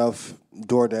have enough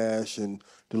DoorDash and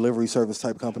delivery service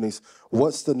type companies.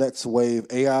 What's the next wave?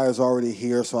 AI is already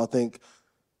here, so I think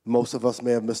most of us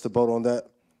may have missed the boat on that.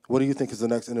 What do you think is the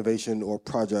next innovation or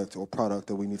project or product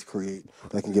that we need to create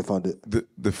that can get funded?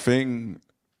 The thing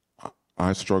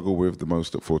I struggle with the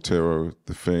most at Fortero,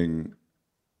 the thing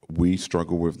we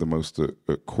struggle with the most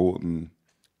at Corton,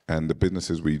 and the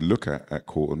businesses we look at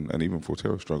Corton and even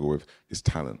Fortero struggle with, is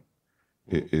talent.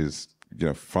 It is,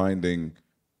 finding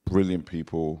brilliant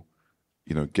people,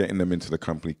 getting them into the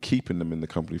company, keeping them in the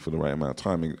company for the right amount of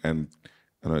time. And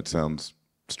I know it sounds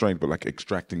strange, but like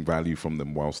extracting value from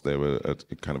them whilst they're a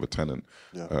kind of a tenant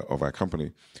of our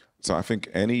company. So I think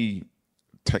any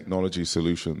technology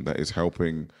solution that is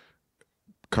helping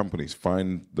companies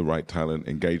find the right talent,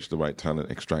 engage the right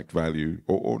talent, extract value,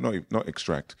 or not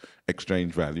extract,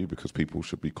 exchange value, because people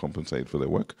should be compensated for their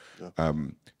work.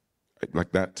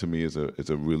 Like that to me is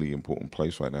a really important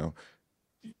place right now.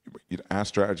 Our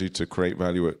strategy to create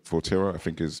value at Fortero, I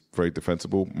think, is very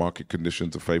defensible. Market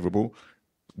conditions are favorable.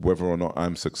 Whether or not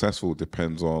I'm successful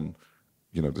depends on,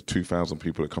 the 2,000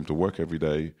 people that come to work every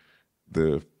day,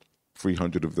 the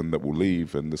 300 of them that will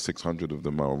leave, and the 600 of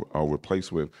them I'll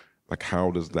replace with. Like,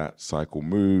 how does that cycle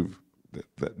move?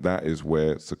 That is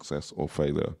where success or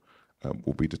failure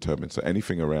will be determined. So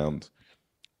anything around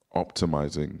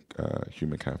optimizing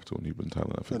human capital and human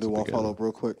talent, I think. I do want to follow up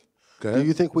real quick. Go ahead. Do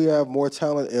you think we have more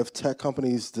talent if tech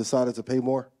companies decided to pay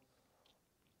more?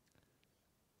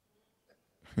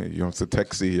 You're the tech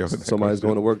CEO. Somebody's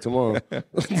going to work tomorrow.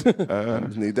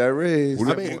 Need that raise.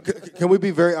 I mean, can we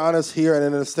be very honest here? And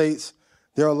in the States,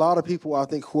 there are a lot of people, I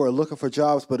think, who are looking for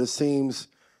jobs, but it seems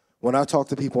when I talk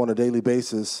to people on a daily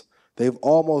basis, they've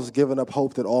almost given up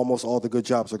hope that almost all the good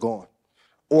jobs are gone.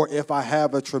 Or if I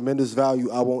have a tremendous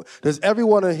value, I won't. Does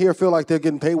everyone in here feel like they're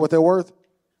getting paid what they're worth?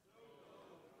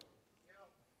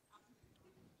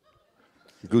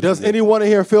 Does anyone in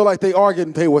here feel like they are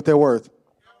getting paid what they're worth?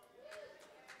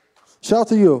 Shout out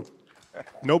to you.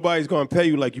 Nobody's going to pay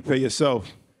you like you pay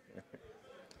yourself.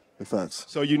 Big facts.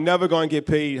 So you're never going to get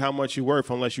paid how much you're worth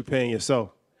unless you're paying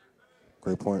yourself.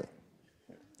 Great point.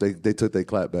 They took their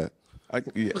clap back. I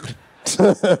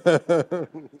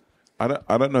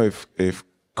don't know if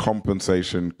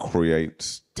compensation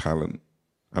creates talent.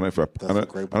 I don't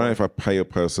know if I pay a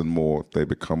person more, they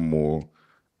become more,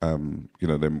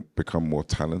 they become more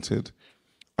talented.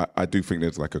 I do think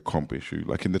there's like a comp issue.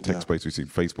 Like in the tech space, we've seen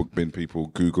Facebook bin people,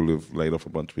 Google have laid off a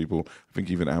bunch of people. I think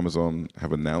even Amazon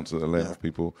have announced that they're laying off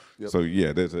people. Yep. So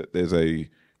yeah, there's a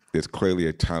there's clearly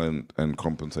a talent and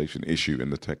compensation issue in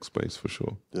the tech space for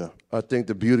sure. Yeah. I think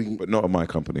the beauty, But not at my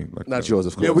company. Like, not yours,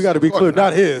 of course. Yeah, we got to be clear.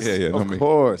 Not his. Yeah, not me. Of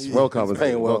course, well he's paying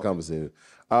compensated. well. Well compensated.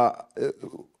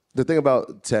 The thing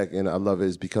about tech, and I love it,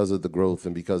 is because of the growth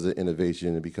and because of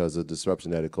innovation and because of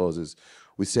disruption that it causes.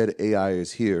 We said AI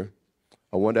is here.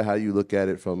 I wonder how you look at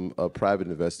it from a private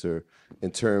investor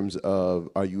in terms of,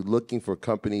 are you looking for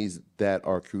companies that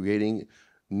are creating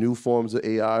new forms of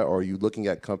AI, or are you looking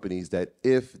at companies that,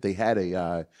 if they had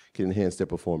AI, can enhance their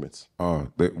performance?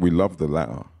 We love the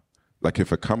latter. Like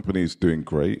if a company is doing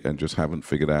great and just haven't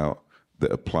figured out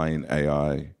that applying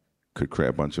AI could create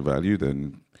a bunch of value,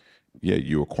 then yeah,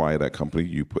 you acquire that company,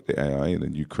 you put the AI in,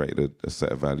 and you create a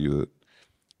set of value that,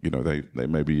 you know, they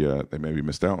maybe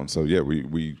missed out on. So yeah,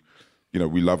 we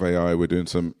love AI. We're doing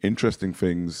some interesting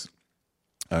things,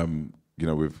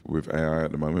 with AI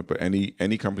at the moment. But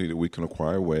any company that we can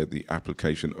acquire where the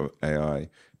application of AI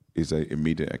is a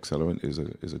immediate accelerant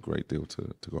is a great deal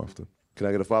to go after. Can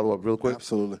I get a follow-up real quick?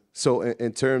 Absolutely. So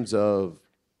in terms of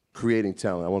creating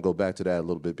talent, I want to go back to that a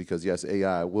little bit, because yes,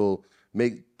 AI will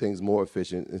make things more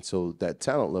efficient, and so that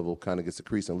talent level kind of gets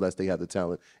decreased unless they have the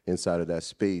talent inside of that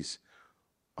space.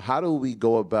 How do we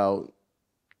go about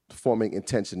forming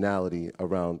intentionality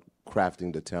around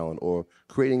crafting the talent, or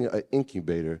creating an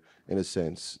incubator, in a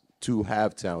sense, to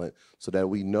have talent so that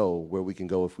we know where we can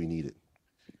go if we need it?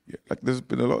 Yeah, like there's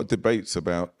been a lot of debates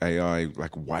about AI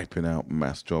like wiping out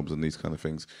mass jobs and these kind of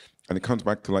things, and it comes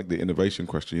back to like the innovation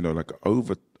question. You know, like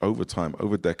over time,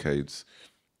 over decades,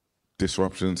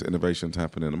 disruptions, innovations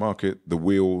happen in the market. The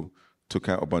wheel took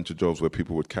out a bunch of jobs where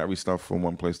people would carry stuff from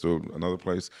one place to another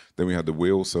place. Then we had the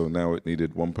wheel, so now it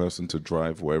needed one person to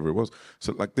drive wherever it was.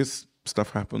 So like this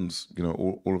stuff happens, you know,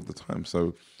 all of the time.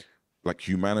 So like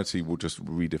humanity will just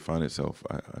redefine itself.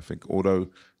 I think, although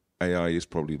AI is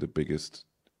probably the biggest,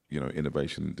 you know,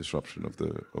 innovation and disruption of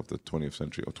the 20th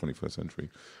century or 21st century.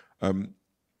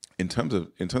 In terms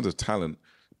of talent,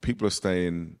 people are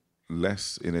staying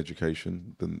less in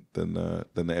education than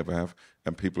they ever have,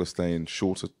 and people are staying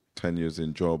shorter tenures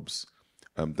in jobs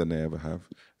than they ever have.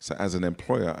 So as an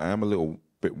employer, I am a little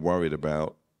bit worried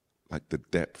about like the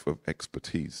depth of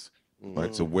expertise,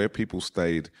 right? So where people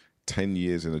stayed 10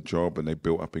 years in a job and they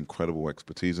built up incredible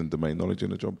expertise and domain knowledge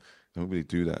in a job, they don't really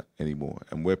do that anymore.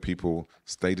 And where people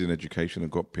stayed in education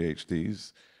and got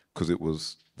PhDs because it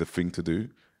was the thing to do,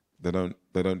 they don't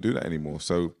do that anymore.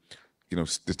 So, you know,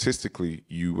 statistically,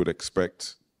 you would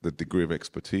expect the degree of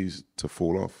expertise to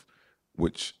fall off,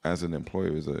 which, as an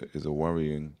employer, is a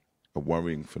worrying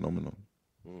phenomenon.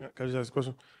 Can I just ask a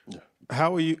question? Yeah.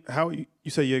 How are you?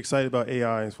 You say you're excited about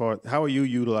AI. As far as how are you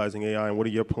utilizing AI, and what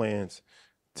are your plans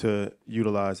to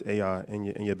utilize AI in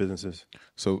your businesses?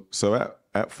 So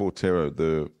at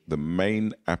Fortero, the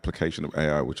main application of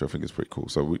AI, which I think is pretty cool.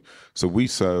 So we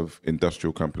serve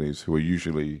industrial companies who are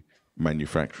usually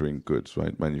manufacturing goods,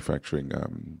 right? Manufacturing,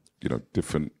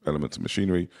 different elements of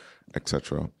machinery,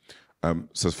 etc.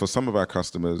 So for some of our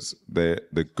customers,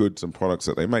 the goods and products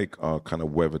that they make are kind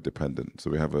of weather dependent. So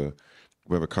we have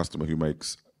a customer who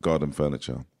makes garden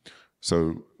furniture.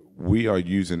 So we are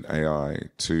using AI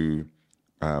to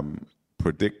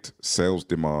predict sales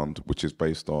demand, which is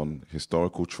based on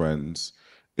historical trends,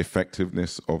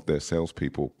 effectiveness of their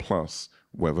salespeople, plus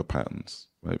weather patterns,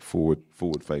 right?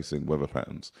 Forward-facing weather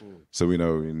patterns. So we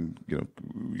know in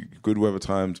good weather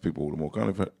times, people order more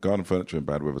garden furniture. In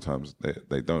bad weather times,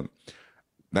 they don't.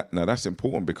 Now that's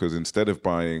important because instead of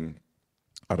buying,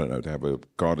 I don't know, to have a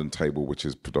garden table which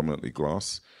is predominantly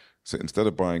glass, so instead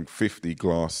of buying 50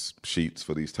 glass sheets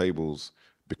for these tables,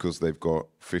 because they've got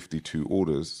 52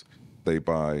 orders, they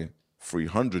buy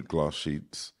 300 glass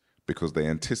sheets because they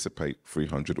anticipate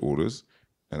 300 orders.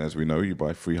 And as we know, you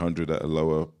buy 300 at a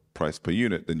lower price per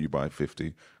unit than you buy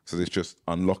 50. So there's just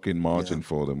unlocking margin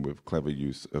for them with clever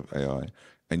use of AI.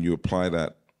 And you apply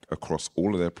that across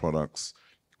all of their products,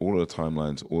 all of the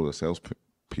timelines, all of the sales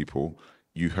people.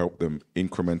 You help them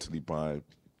incrementally buy,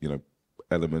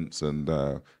 elements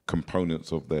and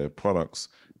components of their products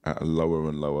at a lower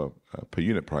and lower per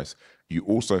unit price. You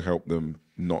also help them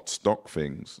not stock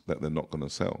things that they're not going to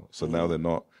sell. So now they're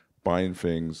not buying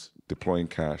things, deploying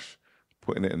cash,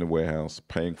 putting it in a warehouse,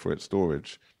 paying for its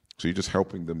storage. So you're just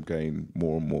helping them gain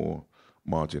more and more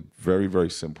margin. Very, very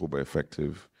simple but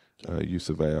effective use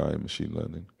of AI and machine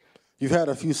learning. You've had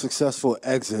a few successful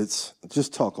exits.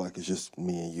 Just talk like it's just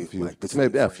me and you.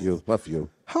 Maybe a few.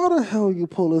 How the hell you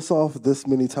pull this off this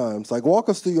many times? Like, walk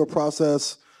us through your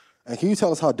process, and can you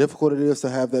tell us how difficult it is to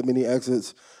have that many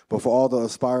exits? But for all the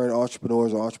aspiring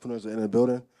entrepreneurs or entrepreneurs in the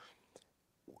building,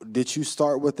 did you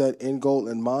start with that end goal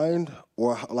in mind?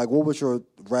 Or, like, what was your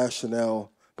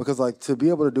rationale Because like to be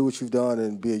able to do what you've done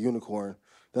and be a unicorn,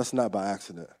 that's not by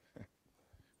accident.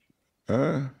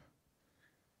 I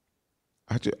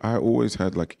always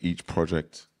had like each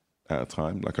project at a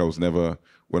time. Like I was never,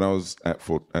 when I was at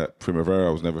Primavera,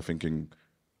 I was never thinking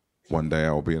one day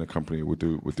I'll be in a company would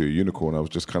do a unicorn. I was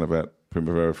just kind of at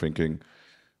Primavera thinking,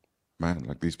 man,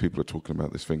 like these people are talking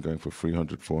about this thing going for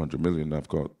 300, 400 million. I've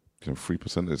got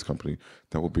 3% of this company.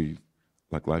 That will be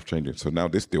like life changing. So now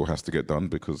this deal has to get done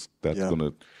because that's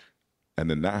gonna. And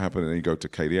then that happened, and then you go to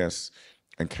KDS,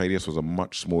 and KDS was a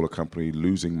much smaller company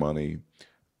losing money.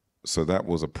 So that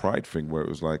was a pride thing where it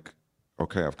was like,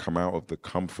 okay, I've come out of the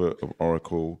comfort of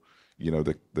Oracle,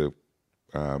 the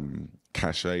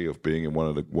cachet of being in one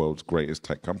of the world's greatest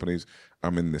tech companies.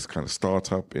 I'm in this kind of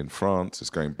startup in France. It's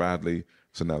going badly.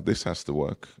 So now this has to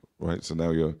work, right? So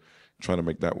now you're trying to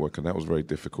make that work, and that was very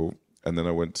difficult. And then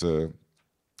I went to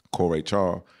core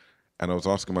HR, and I was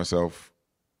asking myself,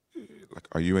 like,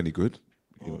 are you any good?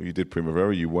 You did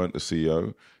Primavera, you weren't the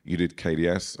CEO. You did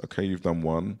KDS, okay, you've done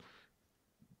one.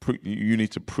 You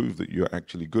need to prove that you're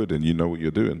actually good and you know what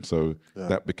you're doing. So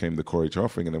that became the core HR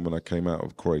thing. And then when I came out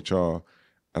of core HR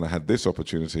and I had this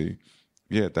opportunity,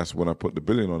 that's when I put the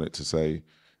billion on it to say,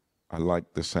 I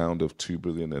like the sound of 2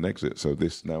 billion and exit. So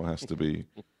this now has to be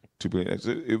 2 billion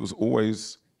exit. It was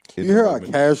always. You hear how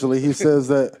casually he says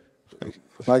that?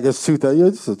 Like it's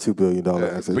it's a $2 billion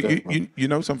exit. But you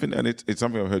know something, and it's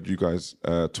something I've heard you guys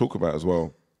talk about as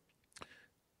well.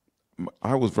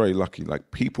 I was very lucky. Like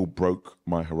people broke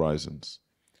my horizons,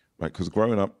 right? Because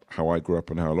growing up, how I grew up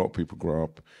and how a lot of people grow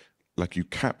up, like you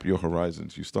cap your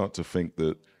horizons. You start to think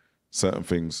that certain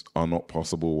things are not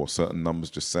possible or certain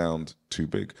numbers just sound too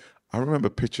big. I remember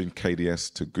pitching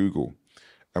KDS to Google,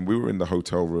 and we were in the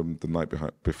hotel room the night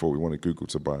before we wanted Google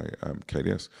to buy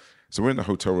KDS. So we're in the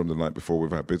hotel room the night before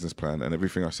with our business plan, and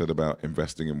everything I said about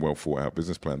investing in well thought out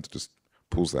business plan, to just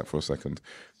pause that for a second,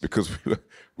 because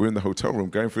we're in the hotel room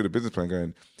going through the business plan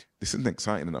going, this isn't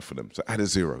exciting enough for them. So add a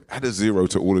zero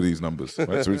to all of these numbers,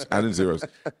 right? So it's adding zeros.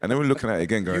 And then we're looking at it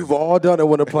again going, you've all done it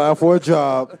when applying for a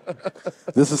job.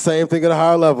 This is the same thing at a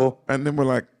higher level. And then we're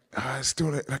like,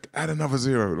 still like add another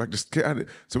zero, like just add it.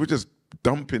 So we're just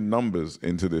dumping numbers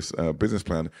into this business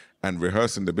plan and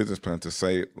rehearsing the business plan to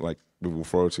say it like with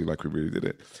authority, like we really did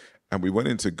it. And we went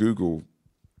into Google,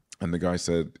 and the guy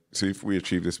said, "So if we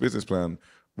achieve this business plan,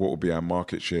 what will be our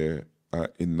market share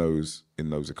in those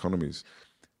economies?"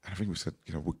 And I think we said,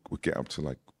 we'll get up to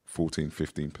like 14,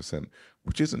 15%,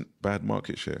 which isn't bad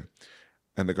market share.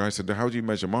 And the guy said, "How do you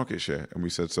measure market share?" And we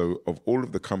said, "So of all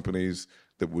of the companies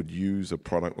that would use a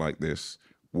product like this,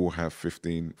 we'll have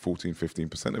 14,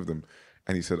 15% of them."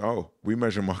 And he said, "Oh, we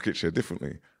measure market share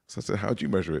differently." So I said, "How do you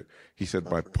measure it?" He said,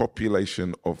 "By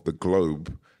population of the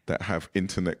globe that have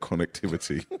internet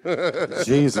connectivity."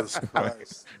 Jesus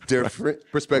Christ. Different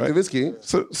perspective is key.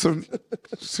 So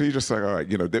you're just like, all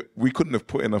right, we couldn't have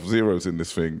put enough zeros in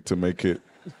this thing to make it,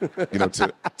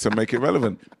 to make it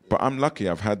relevant. But I'm lucky.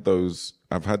 I've had those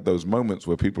moments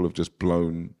where people have just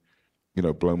blown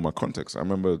my context. I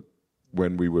remember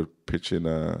when we were pitching,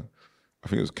 I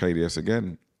think it was KDS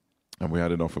again, and we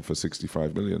had an offer for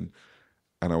 65 million.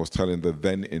 And I was telling the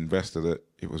then investor that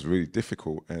it was really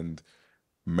difficult and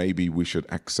maybe we should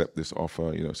accept this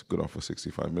offer. It's a good offer,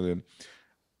 65 million.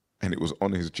 And it was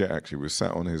on his jet, actually. We were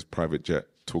sat on his private jet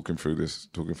talking through this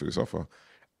offer.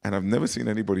 And I've never seen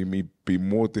anybody be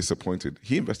more disappointed.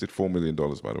 He invested $4 million,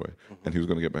 by the way, and he was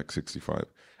going to get back 65.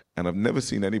 And I've never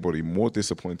seen anybody more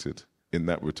disappointed in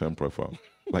that return profile.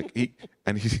 Like he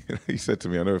said to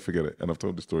me, I'll never forget it, and I've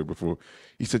told this story before.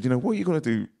 He said, what are you going to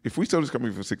do if we sell this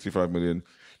company for 65 million?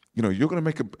 You're going to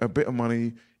make a bit of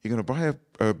money. You're going to buy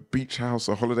a beach house,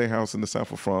 a holiday house in the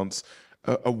south of France,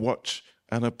 a watch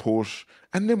and a Porsche,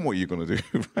 and then what are you going to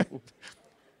do, right?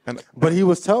 But he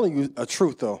was telling you a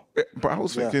truth, though. But I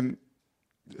was thinking,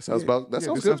 that sounds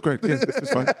good. Sounds great. Yeah, this is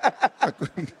fine.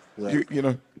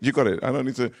 You got it. I don't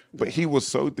need to. But he was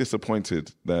so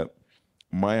disappointed that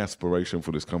my aspiration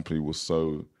for this company was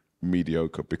so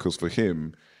mediocre, because for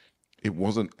him, it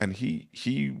wasn't, and he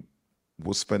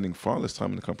was spending far less time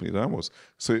in the company than I was.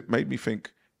 So it made me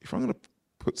think, if I'm going to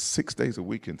put 6 days a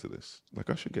week into this, like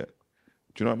I should get.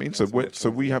 Do you know what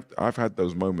I mean? I've had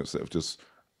those moments that have just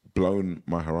blown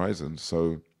my horizon.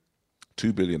 So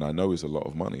 2 billion I know is a lot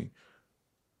of money,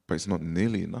 but it's not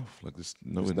nearly enough. Like there's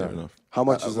nowhere near enough. How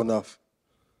much is enough?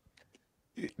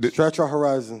 Stretch our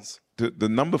horizons. The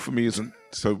number for me isn't,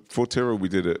 so for Tiro we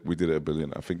did it $1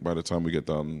 billion. I think by the time we get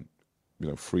done,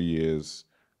 3 years,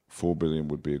 4 billion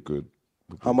would be a good.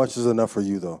 How much is enough for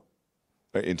you though?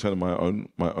 In terms of my own,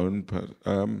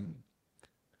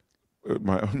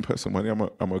 my own personal money,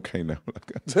 I'm okay now.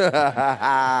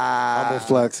 Humble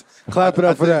flex. Clap it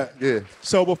up for that. Yeah.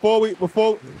 So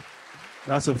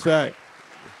that's a fact.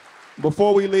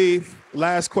 Before we leave,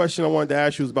 last question I wanted to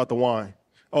ask you was about the wine.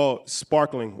 Oh,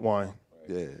 sparkling wine.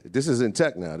 Yeah. This is in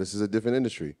tech now. This is a different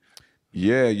industry.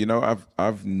 Yeah,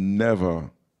 I've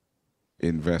never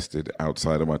invested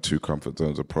outside of my 2 comfort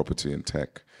zones of property and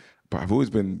tech, but I've always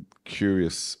been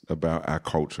curious about our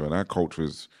culture, and our culture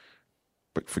is,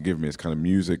 but forgive me, it's kind of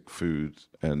music, food,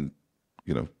 and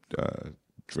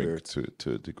drink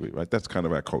to a degree, right? That's kind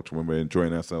of our culture. When we're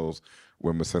enjoying ourselves,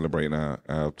 when we're celebrating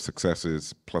our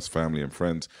successes, plus family and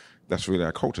friends, that's really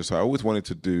our culture. So I always wanted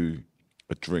to do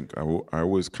a drink. I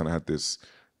always kind of had this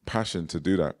passion to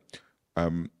do that.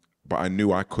 But I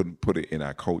knew I couldn't put it in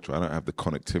our culture. I don't have the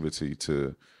connectivity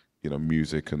to,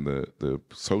 music and the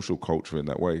social culture in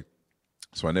that way.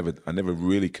 So I never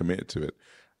really committed to it.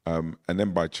 And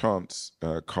then by chance,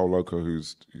 Carl Loco,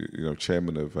 who's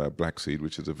chairman of Black Seed,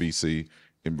 which is a VC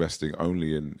investing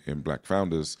only in black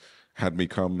founders, had me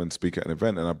come and speak at an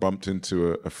event. And I bumped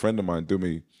into a friend of mine,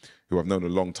 Dumi, who I've known a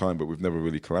long time, but we've never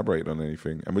really collaborated on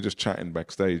anything. And we're just chatting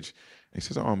backstage. And he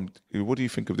says, what do you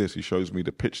think of this? He shows me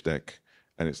the pitch deck.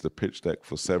 And it's the pitch deck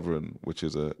for Severin, which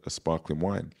is a sparkling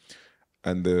wine.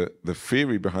 And the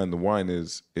theory behind the wine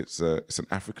is it's an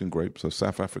African grape, so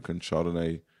South African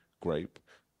Chardonnay grape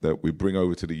that we bring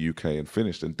over to the UK and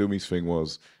finished. And Dumi's thing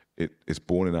was it's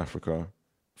born in Africa,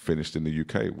 finished in the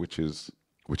UK, which is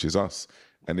us.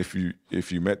 And if you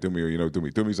met Dumi or you know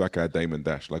Dumi, Dumi's like our Damon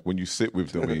Dash. Like when you sit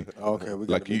with Dumi,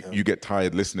 okay, you get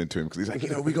tired listening to him because he's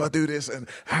like, we got to do this and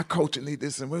our culture need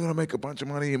this and we're going to make a bunch of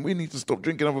money and we need to stop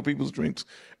drinking other people's drinks.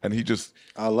 And he just,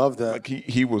 I love that. Like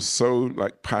he was so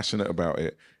like passionate about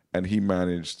it, and he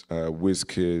managed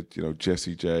WizKid,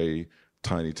 Jesse J,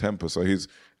 Tiny Temper,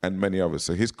 and many others.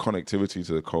 So his connectivity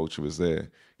to the culture was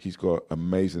there. He's got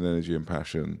amazing energy and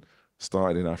passion.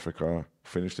 Started in Africa,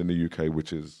 finished in the UK,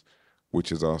 which is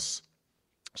us.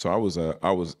 So I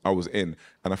was in,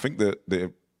 and I think that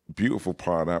the beautiful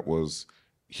part of that was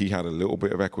he had a little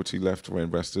bit of equity left for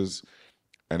investors,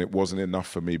 and it wasn't enough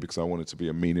for me because I wanted to be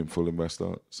a meaningful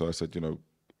investor. So I said,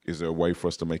 is there a way for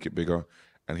us to make it bigger?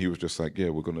 And he was just like, yeah,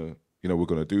 we're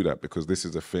gonna do that because this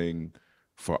is a thing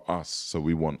for us. So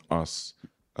we want us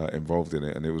involved in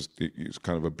it, and it was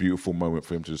kind of a beautiful moment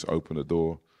for him to just open the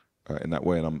door. In that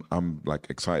way, and I'm like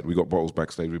excited. We got bottles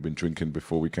backstage. We've been drinking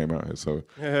before we came out here, so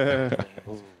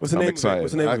What's the name of it?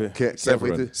 What's the name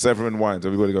of it? Severin Wines.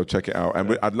 Everybody go check it out.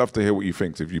 And I'd love to hear what you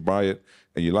think. So if you buy it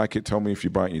and you like it, tell me. If you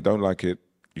buy it and you don't like it,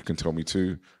 you can tell me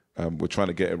too. We're trying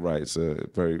to get it right. It's a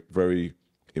very, very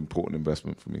important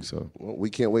investment for me. So we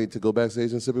can't wait to go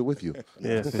backstage and sip it with you.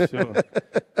 Yeah, for sure.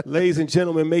 Ladies and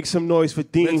gentlemen, make some noise for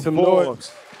Dean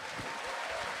Forbes.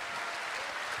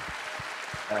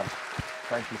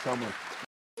 Thank you so much.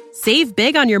 Save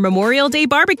big on your Memorial Day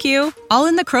barbecue, all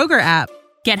in the Kroger app.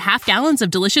 Get half gallons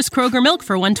of delicious Kroger milk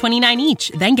for $1.29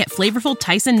 each. Then get flavorful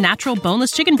Tyson natural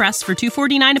boneless chicken breasts for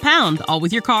 $2.49 a pound, all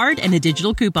with your card and a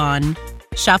digital coupon.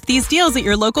 Shop these deals at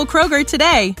your local Kroger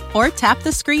today, or tap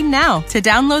the screen now to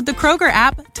download the Kroger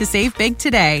app to save big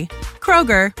today.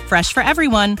 Kroger, fresh for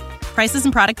everyone. Prices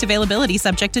and product availability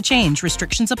subject to change.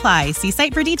 Restrictions apply. See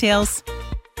site for details.